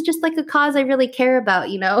like, this is just like a cause I really care about,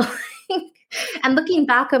 And looking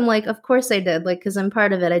back, I'm like, of course I did, like, because I'm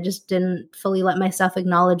part of it. I just didn't fully let myself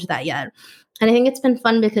acknowledge that yet. And I think it's been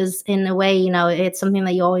fun because in a way, it's something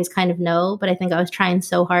that you always kind of know, but I think I was trying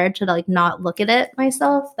so hard to like not look at it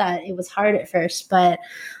myself that it was hard at first. But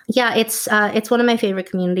yeah, it's one of my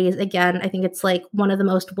favorite communities. Again, I think it's like one of the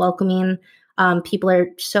most welcoming. People are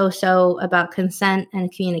so about consent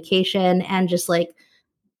and communication, and just like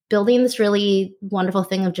building this really wonderful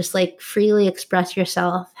thing of just like freely express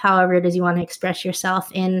yourself however it is you want to express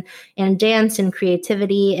yourself in dance and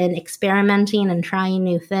creativity and experimenting and trying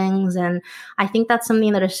new things. And I think that's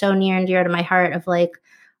something that is so near and dear to my heart, of like,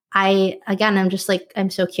 I'm just like, I'm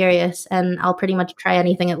so curious, and I'll pretty much try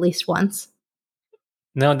anything at least once.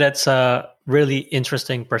 No, that's a really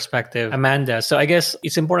interesting perspective, Amanda. So I guess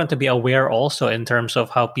it's important to be aware also in terms of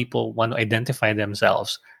how people want to identify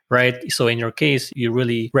themselves, right? So in your case, you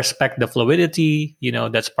really respect the fluidity,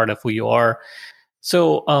 that's part of who you are.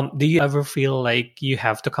 So do you ever feel like you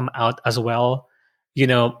have to come out as well,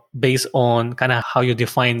 based on kind of how you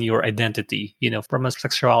define your identity, from a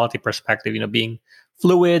sexuality perspective, being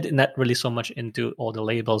fluid, not really so much into all the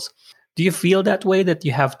labels. Do you feel that way, that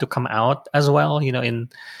you have to come out as well, in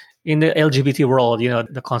the LGBT world,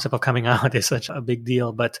 the concept of coming out is such a big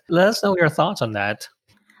deal, but let us know your thoughts on that.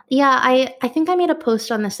 Yeah, I think I made a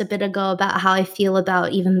post on this a bit ago about how I feel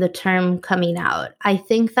about even the term coming out. I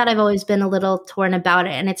think that I've always been a little torn about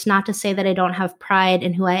it. And it's not to say that I don't have pride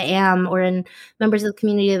in who I am or in members of the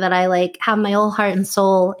community that I like have my whole heart and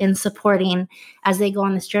soul in supporting as they go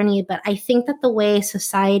on this journey. But I think that the way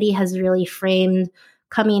society has really framed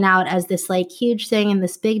coming out as this like huge thing and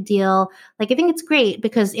this big deal, like I think it's great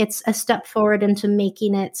because it's a step forward into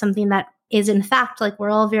making it something that is in fact like we're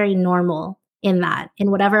all very normal in that,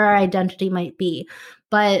 in whatever our identity might be.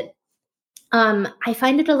 But I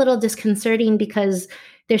find it a little disconcerting because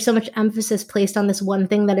there's so much emphasis placed on this one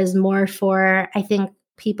thing that is more for, I think,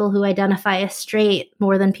 people who identify as straight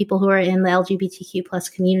more than people who are in the LGBTQ plus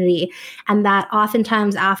community. And that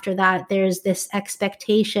oftentimes after that, there's this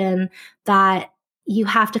expectation that you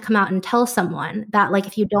have to come out and tell someone that, like,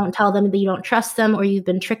 if you don't tell them, that you don't trust them or you've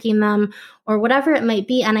been tricking them or whatever it might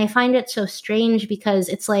be. And I find it so strange because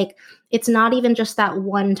it's like, it's not even just that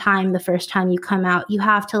one time, the first time you come out. You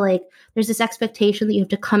have to, like, there's this expectation that you have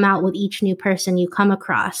to come out with each new person you come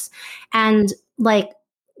across. And like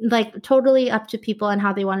totally up to people and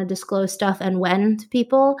how they want to disclose stuff and when to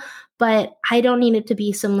people. But I don't need it to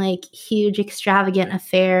be some like huge extravagant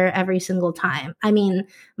affair every single time. I mean,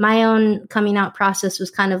 my own coming out process was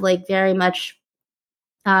kind of like very much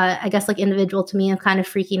I guess like individual to me. I'm kind of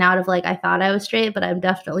freaking out of like, I thought I was straight, but I'm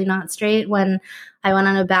definitely not straight. When I went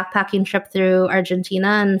on a backpacking trip through Argentina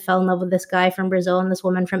and fell in love with this guy from Brazil and this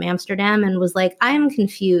woman from Amsterdam and was like, I am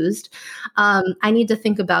confused. I need to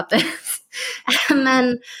think about this. And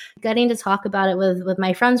then getting to talk about it with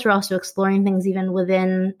my friends who are also exploring things even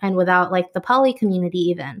within and without like the poly community,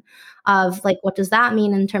 even of like, what does that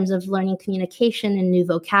mean in terms of learning communication and new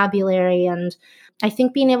vocabulary? And I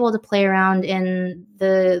think being able to play around in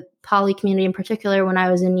the poly community in particular when I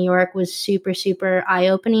was in New York was super, super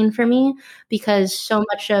eye-opening for me because so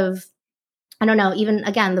much of, I don't know, even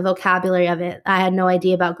again, the vocabulary of it, I had no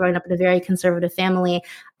idea about growing up in a very conservative family.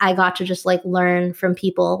 I got to just like learn from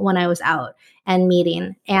people when I was out and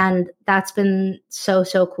meeting. And that's been so,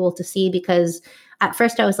 so cool to see because at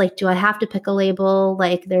first I was like, do I have to pick a label?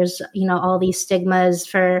 Like there's, you know, all these stigmas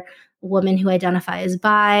for women who identify as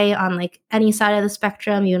bi on like any side of the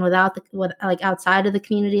spectrum, even like outside of the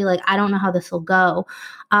community. Like, I don't know how this will go.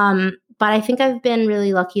 But I think I've been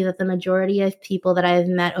really lucky that the majority of people that I've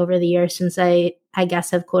met over the years since I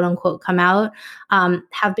guess have quote unquote come out,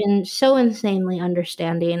 have been so insanely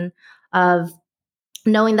understanding of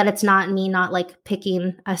knowing that it's not me not like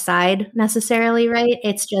picking a side necessarily, right?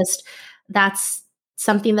 It's just that's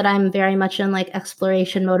something that I'm very much in like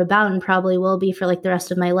exploration mode about and probably will be for like the rest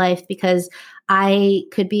of my life because I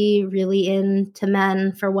could be really into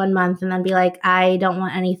men for 1 month and then be like, I don't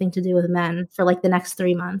want anything to do with men for like the next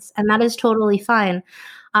 3 months. And that is totally fine.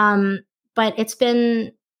 But it's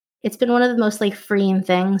been one of the most like freeing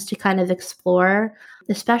things to kind of explore,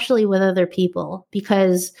 especially with other people,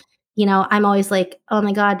 because you know, I'm always like, oh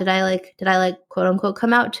my God, did I like quote unquote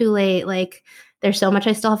come out too late? Like there's so much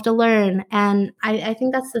I still have to learn. And I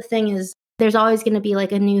think that's the thing is there's always going to be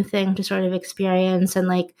like a new thing to sort of experience and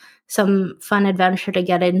like some fun adventure to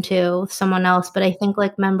get into with someone else. But I think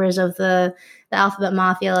like members of the alphabet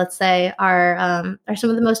mafia, let's say, are some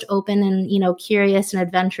of the most open and, you know, curious and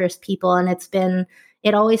adventurous people. And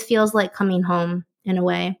it always feels like coming home in a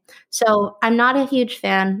way. So I'm not a huge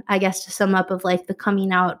fan, I guess, to sum up, of like the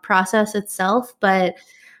coming out process itself, but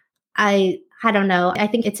I don't know. I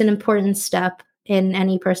think it's an important step in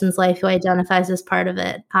any person's life who identifies as part of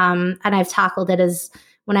it. And I've tackled it as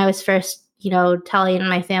when I was first, you know, telling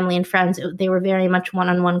my family and friends, they were very much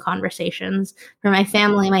one-on-one conversations. For my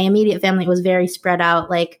family, my immediate family, it was very spread out.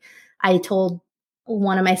 Like I told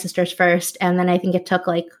one of my sisters first, and then I think it took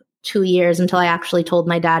like 2 years until I actually told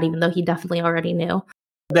my dad, even though he definitely already knew.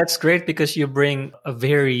 That's great because you bring a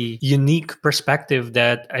very unique perspective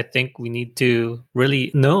that I think we need to really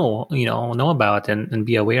know about and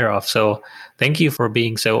be aware of. So thank you for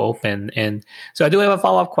being so open. And so I do have a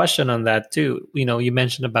follow-up question on that too. You know, you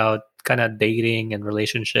mentioned about kind of dating and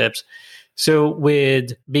relationships. So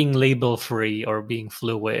with being label free or being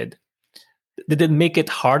fluid, did it make it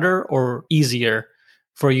harder or easier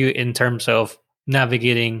for you in terms of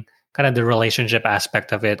navigating kind of the relationship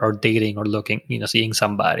aspect of it or dating or looking, seeing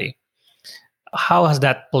somebody? How has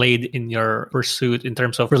that played in your pursuit in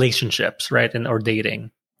terms of relationships, right? And or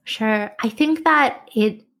dating? Sure. I think that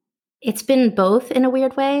it's been both in a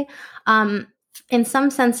weird way. In some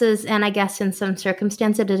senses, and I guess in some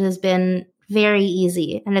circumstances, it has been very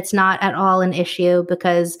easy and it's not at all an issue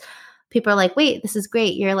because people are like, wait, this is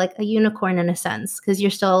great. You're like a unicorn in a sense because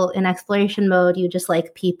you're still in exploration mode. You just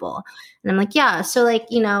like people. And I'm like, yeah. So like,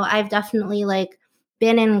 you know, I've definitely like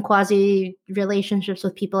been in quasi relationships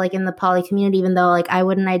with people like in the poly community, even though like I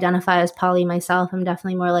wouldn't identify as poly myself. I'm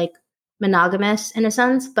definitely more like monogamous in a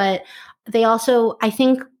sense, but they also, I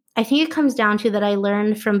think it comes down to that I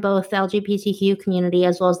learned from both the LGBTQ community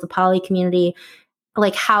as well as the poly community,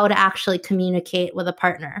 like how to actually communicate with a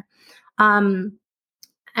partner. Um,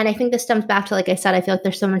 And I think this stems back to, like I said, I feel like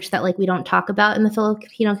there's so much that like we don't talk about in the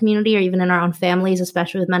Filipino community or even in our own families,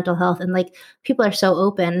 especially with mental health. And like people are so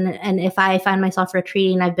open. And if I find myself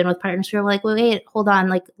retreating, I've been with partners who are like, wait, hold on,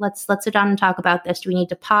 like let's sit down and talk about this. Do we need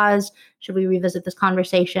to pause? Should we revisit this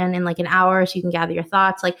conversation in like an hour so you can gather your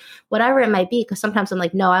thoughts? Like whatever it might be. Because sometimes I'm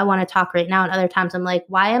like, no, I want to talk right now. And other times I'm like,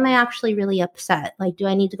 why am I actually really upset? Like, do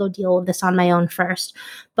I need to go deal with this on my own first?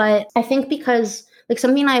 But I think because like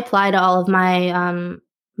something I apply to all of my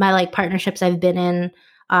like partnerships I've been in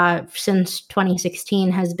since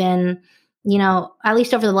 2016 has been, at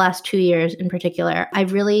least over the last 2 years in particular,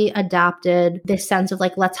 I've really adapted this sense of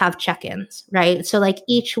like, let's have check-ins, right? So like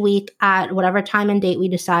each week at whatever time and date we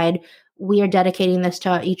decide, we are dedicating this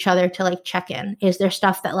to each other to like check in. Is there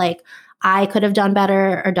stuff that like I could have done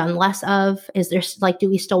better or done less of? Is there like, do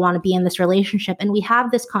we still want to be in this relationship? And we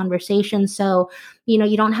have this conversation. So,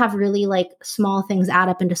 you don't have really like small things add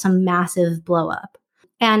up into some massive blow up.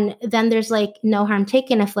 And then there's like no harm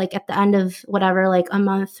taken if like at the end of whatever, like a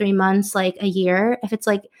month, 3 months, like a year, if it's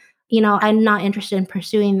like, I'm not interested in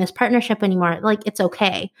pursuing this partnership anymore, like it's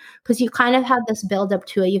okay. Because you kind of had this build up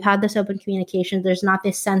to it. You've had this open communication. There's not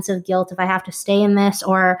this sense of guilt if I have to stay in this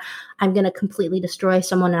or I'm going to completely destroy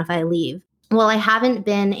someone if I leave. Well, I haven't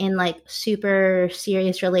been in like super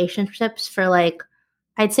serious relationships for like,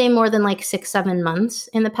 I'd say more than like 6-7 months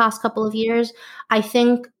in the past couple of years. I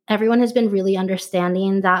think everyone has been really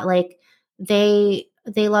understanding that like they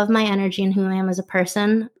love my energy and who I am as a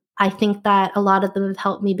person. I think that a lot of them have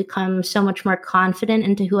helped me become so much more confident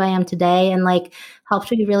into who I am today and like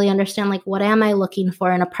helped me really understand like what am I looking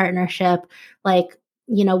for in a partnership? Like,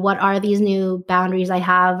 what are these new boundaries I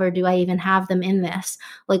have, or do I even have them in this?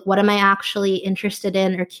 Like, what am I actually interested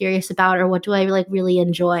in or curious about, or what do I like really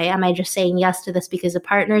enjoy? Am I just saying yes to this because a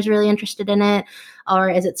partner is really interested in it? Or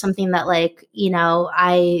is it something that like,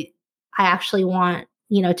 I actually want,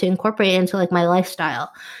 to incorporate into like my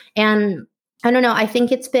lifestyle? And I don't know. I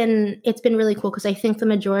think it's been really cool because I think the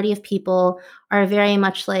majority of people are very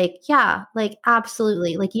much like, yeah, like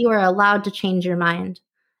absolutely. Like you are allowed to change your mind.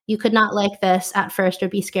 You could not like this at first or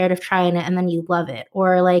be scared of trying it and then you love it.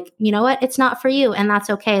 Or like, you know what, it's not for you and that's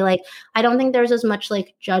okay. Like, I don't think there's as much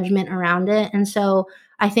like judgment around it. And so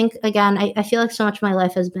I think, again, I feel like so much of my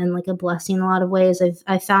life has been like a blessing in a lot of ways.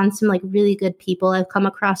 I've found some like really good people I've come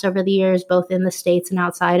across over the years, both in the States and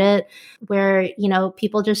outside it, where,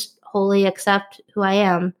 people just wholly accept who I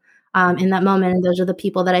am in that moment. And those are the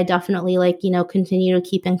people that I definitely like, continue to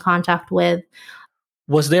keep in contact with.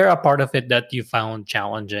 Was there a part of it that you found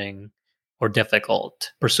challenging or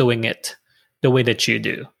difficult pursuing it the way that you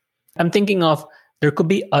do? I'm thinking of there could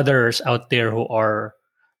be others out there who are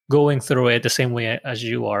going through it the same way as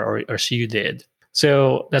you are or as you did.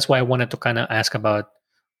 So that's why I wanted to kind of ask about,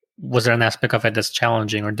 was there an aspect of it that's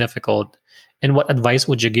challenging or difficult? And what advice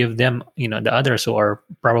would you give them, the others who are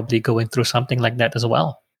probably going through something like that as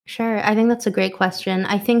well? Sure. I think that's a great question.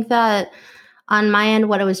 I think that on my end,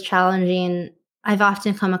 what it was challenging, I've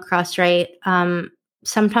often come across, right?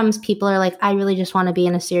 Sometimes people are like, I really just want to be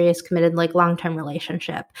in a serious, committed, like long-term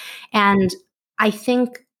relationship. And I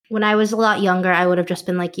think when I was a lot younger, I would have just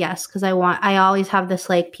been like, yes, because I always have this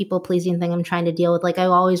like people pleasing thing I'm trying to deal with. Like, I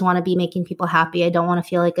always want to be making people happy. I don't want to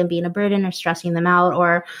feel like I'm being a burden or stressing them out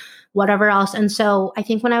or whatever else. And so I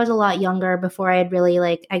think when I was a lot younger, before I had really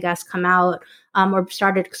like, I guess, come out or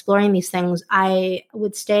started exploring these things, I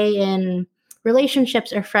would stay in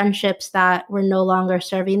relationships or friendships that were no longer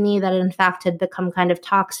serving me, that in fact had become kind of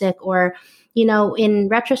toxic or, in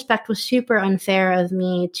retrospect was super unfair of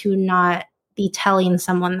me to not be telling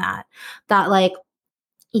someone that like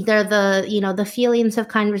either the feelings have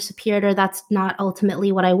kind of disappeared or that's not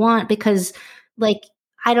ultimately what I want. Because like,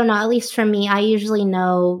 I don't know, at least for me, I usually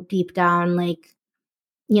know deep down, like,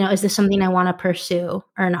 is this something I want to pursue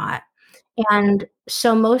or not? And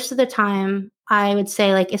so most of the time, I would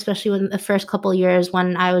say, like, especially when the first couple years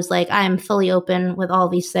when I was like, I'm fully open with all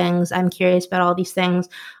these things, I'm curious about all these things,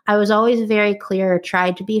 I was always very clear, or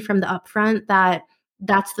tried to be from the upfront, that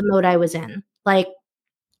that's the mode I was in. Like,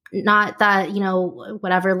 not that,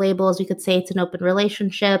 whatever labels you could say it's an open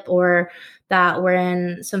relationship or that we're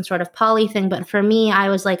in some sort of poly thing. But for me, I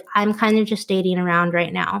was like, I'm kind of just dating around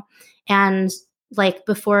right now. And like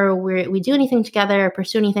before we do anything together or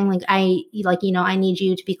pursue anything, like I need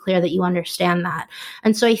you to be clear that you understand that.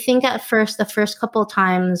 And so I think at first, the first couple of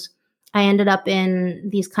times I ended up in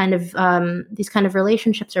these kind of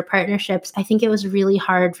relationships or partnerships, I think it was really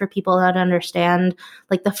hard for people to understand,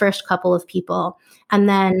 like the first couple of people. And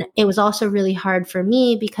then it was also really hard for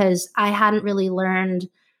me because I hadn't really learned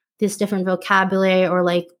this different vocabulary or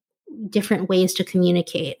like different ways to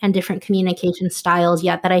communicate and different communication styles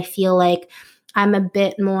yet, that I feel like I'm a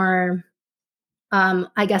bit more,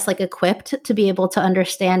 I guess, like equipped to be able to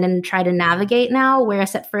understand and try to navigate now.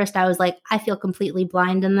 Whereas at first I was like, I feel completely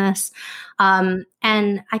blind in this. And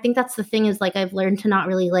I think that's the thing is like, I've learned to not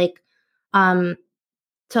really like, um,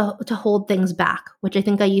 to hold things back, which I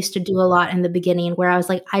think I used to do a lot in the beginning where I was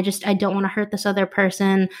like, I don't want to hurt this other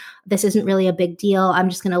person. This isn't really a big deal. I'm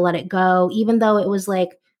just going to let it go. Even though it was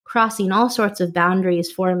like crossing all sorts of boundaries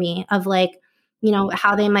for me of like,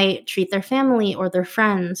 how they might treat their family or their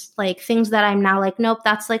friends, like things that I'm now like, nope,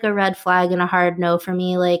 that's like a red flag and a hard no for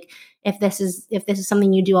me. Like if this is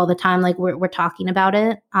something you do all the time, like we're talking about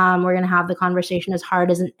it. We're going to have the conversation as hard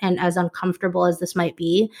as and as uncomfortable as this might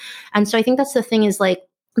be. And so I think that's the thing is like,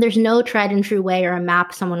 there's no tried and true way or a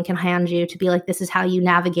map someone can hand you to be like, this is how you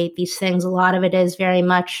navigate these things. A lot of it is very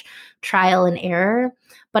much trial and error.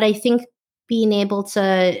 But I think being able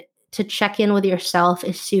to check in with yourself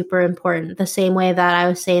is super important. The same way that I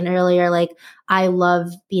was saying earlier, like I love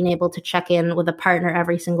being able to check in with a partner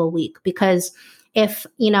every single week because if,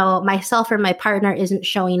 myself or my partner isn't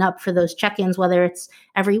showing up for those check-ins, whether it's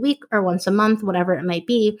every week or once a month, whatever it might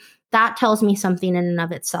be, that tells me something in and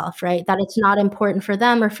of itself, right? That it's not important for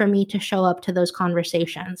them or for me to show up to those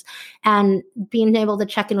conversations. And being able to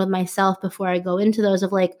check in with myself before I go into those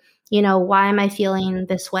of like, why am I feeling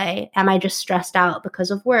this way? Am I just stressed out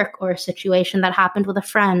because of work or a situation that happened with a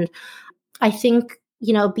friend? I think,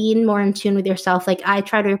 being more in tune with yourself, like I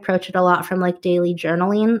try to approach it a lot from like daily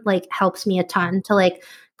journaling, like helps me a ton to like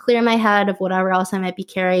clear my head of whatever else I might be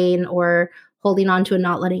carrying or holding on to and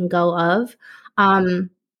not letting go of.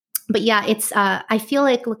 But yeah, it's I feel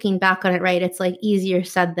like looking back on it, right, it's like easier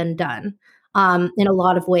said than done in a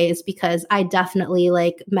lot of ways because I definitely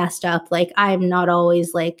like messed up. Like I'm not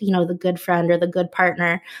always like, the good friend or the good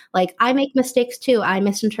partner. Like I make mistakes too. I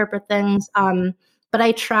misinterpret things. But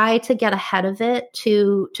I try to get ahead of it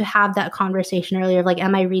to have that conversation earlier of like,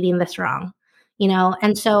 am I reading this wrong?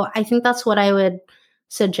 And so I think that's what I would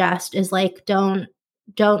suggest is like don't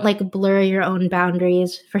like blur your own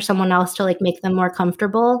boundaries for someone else to like make them more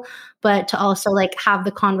comfortable, but to also like have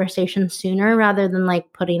the conversation sooner rather than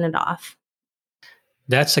like putting it off.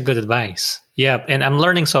 That's a good advice. Yeah, and I'm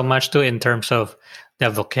learning so much too in terms of the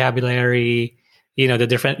vocabulary,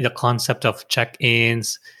 the concept of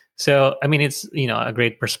check-ins. So, I mean, it's, a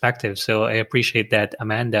great perspective. So I appreciate that,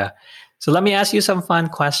 Amanda. So let me ask you some fun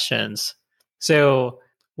questions. So,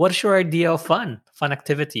 what's your idea of fun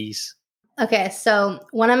activities? Okay, so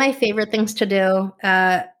one of my favorite things to do,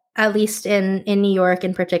 at least in New York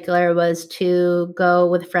in particular, was to go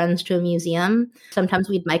with friends to a museum. Sometimes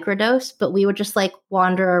we'd microdose, but we would just like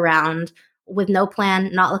wander around with no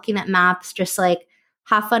plan, not looking at maps, just like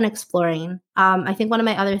have fun exploring. I think one of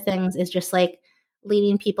my other things is just like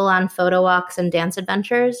leading people on photo walks and dance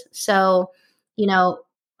adventures. So, you know,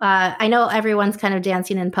 I know everyone's kind of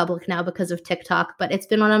dancing in public now because of TikTok, but it's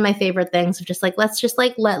been one of my favorite things of just like, let's just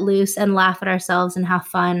like let loose and laugh at ourselves and have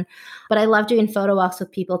fun. But I love doing photo walks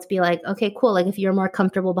with people to be like, okay, cool. Like if you're more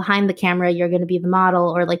comfortable behind the camera, you're going to be the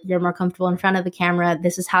model, or like you're more comfortable in front of the camera.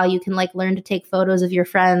 This is how you can like learn to take photos of your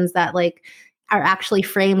friends that like are actually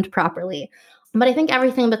framed properly. But I think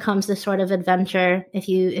everything becomes this sort of adventure if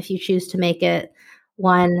you choose to make it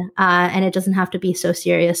one, and it doesn't have to be so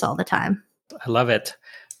serious all the time. I love it.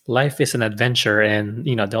 Life is an adventure and,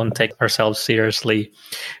 don't take ourselves seriously.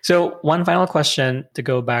 So one final question to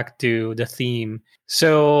go back to the theme.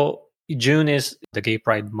 So June is the Gay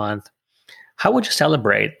Pride Month. How would you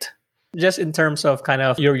celebrate? Just in terms of kind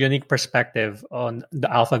of your unique perspective on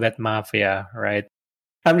the alphabet mafia, right?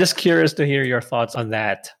 I'm just curious to hear your thoughts on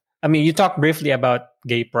that. I mean, you talked briefly about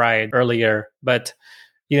Gay Pride earlier, but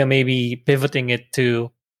maybe pivoting it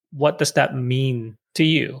to what does that mean to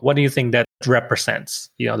you? What do you think that represents?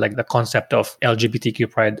 Like the concept of LGBTQ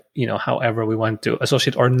pride, however we want to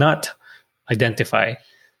associate or not identify.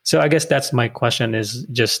 So I guess that's my question is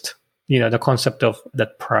just, the concept of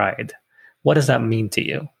that pride. What does that mean to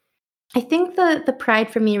you? I think the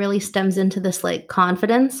pride for me really stems into this like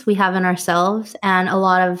confidence we have in ourselves and a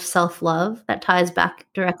lot of self-love that ties back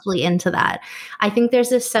directly into that. I think there's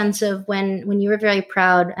this sense of when you were very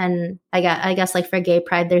proud, and I guess like for gay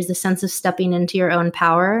pride, there's this sense of stepping into your own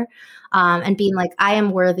power, and being like, I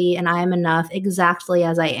am worthy and I am enough exactly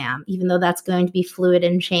as I am, even though that's going to be fluid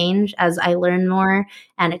and change as I learn more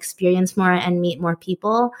and experience more and meet more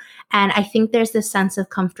people. And I think there's this sense of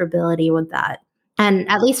comfortability with that. And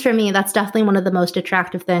at least for me, that's definitely one of the most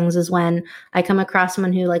attractive things is when I come across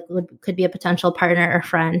someone who like could be a potential partner or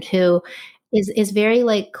friend who is very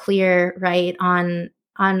like clear, right, on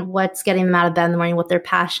on what's getting them out of bed in the morning, what they're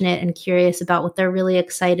passionate and curious about, what they're really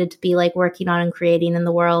excited to be like working on and creating in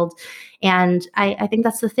the world. And I think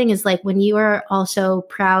that's the thing, is like when you are also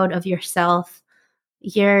proud of yourself,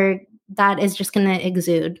 that is just going to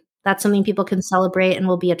exude. That's something people can celebrate and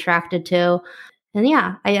will be attracted to. And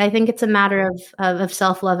yeah, I think it's a matter of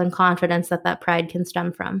self-love and confidence that pride can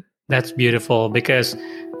stem from. That's beautiful, because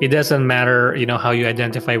it doesn't matter, how you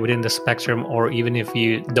identify within the spectrum, or even if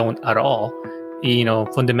you don't at all,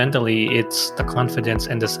 fundamentally it's the confidence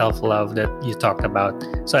and the self-love that you talked about.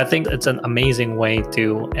 So I think it's an amazing way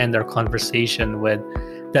to end our conversation with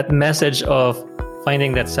that message of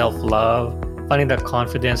finding that self-love, finding that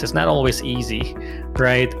confidence. Is not always easy,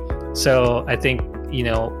 right? So I think,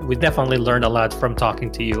 we definitely learned a lot from talking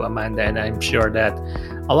to you, Amanda, and I'm sure that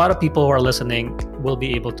a lot of people who are listening will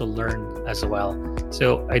be able to learn as well.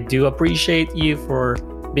 So I do appreciate you for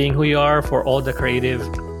being who you are, for all the creative,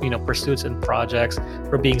 pursuits and projects,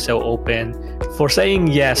 for being so open, for saying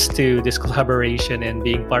yes to this collaboration and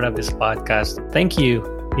being part of this podcast. Thank you,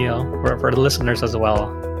 for the listeners as well.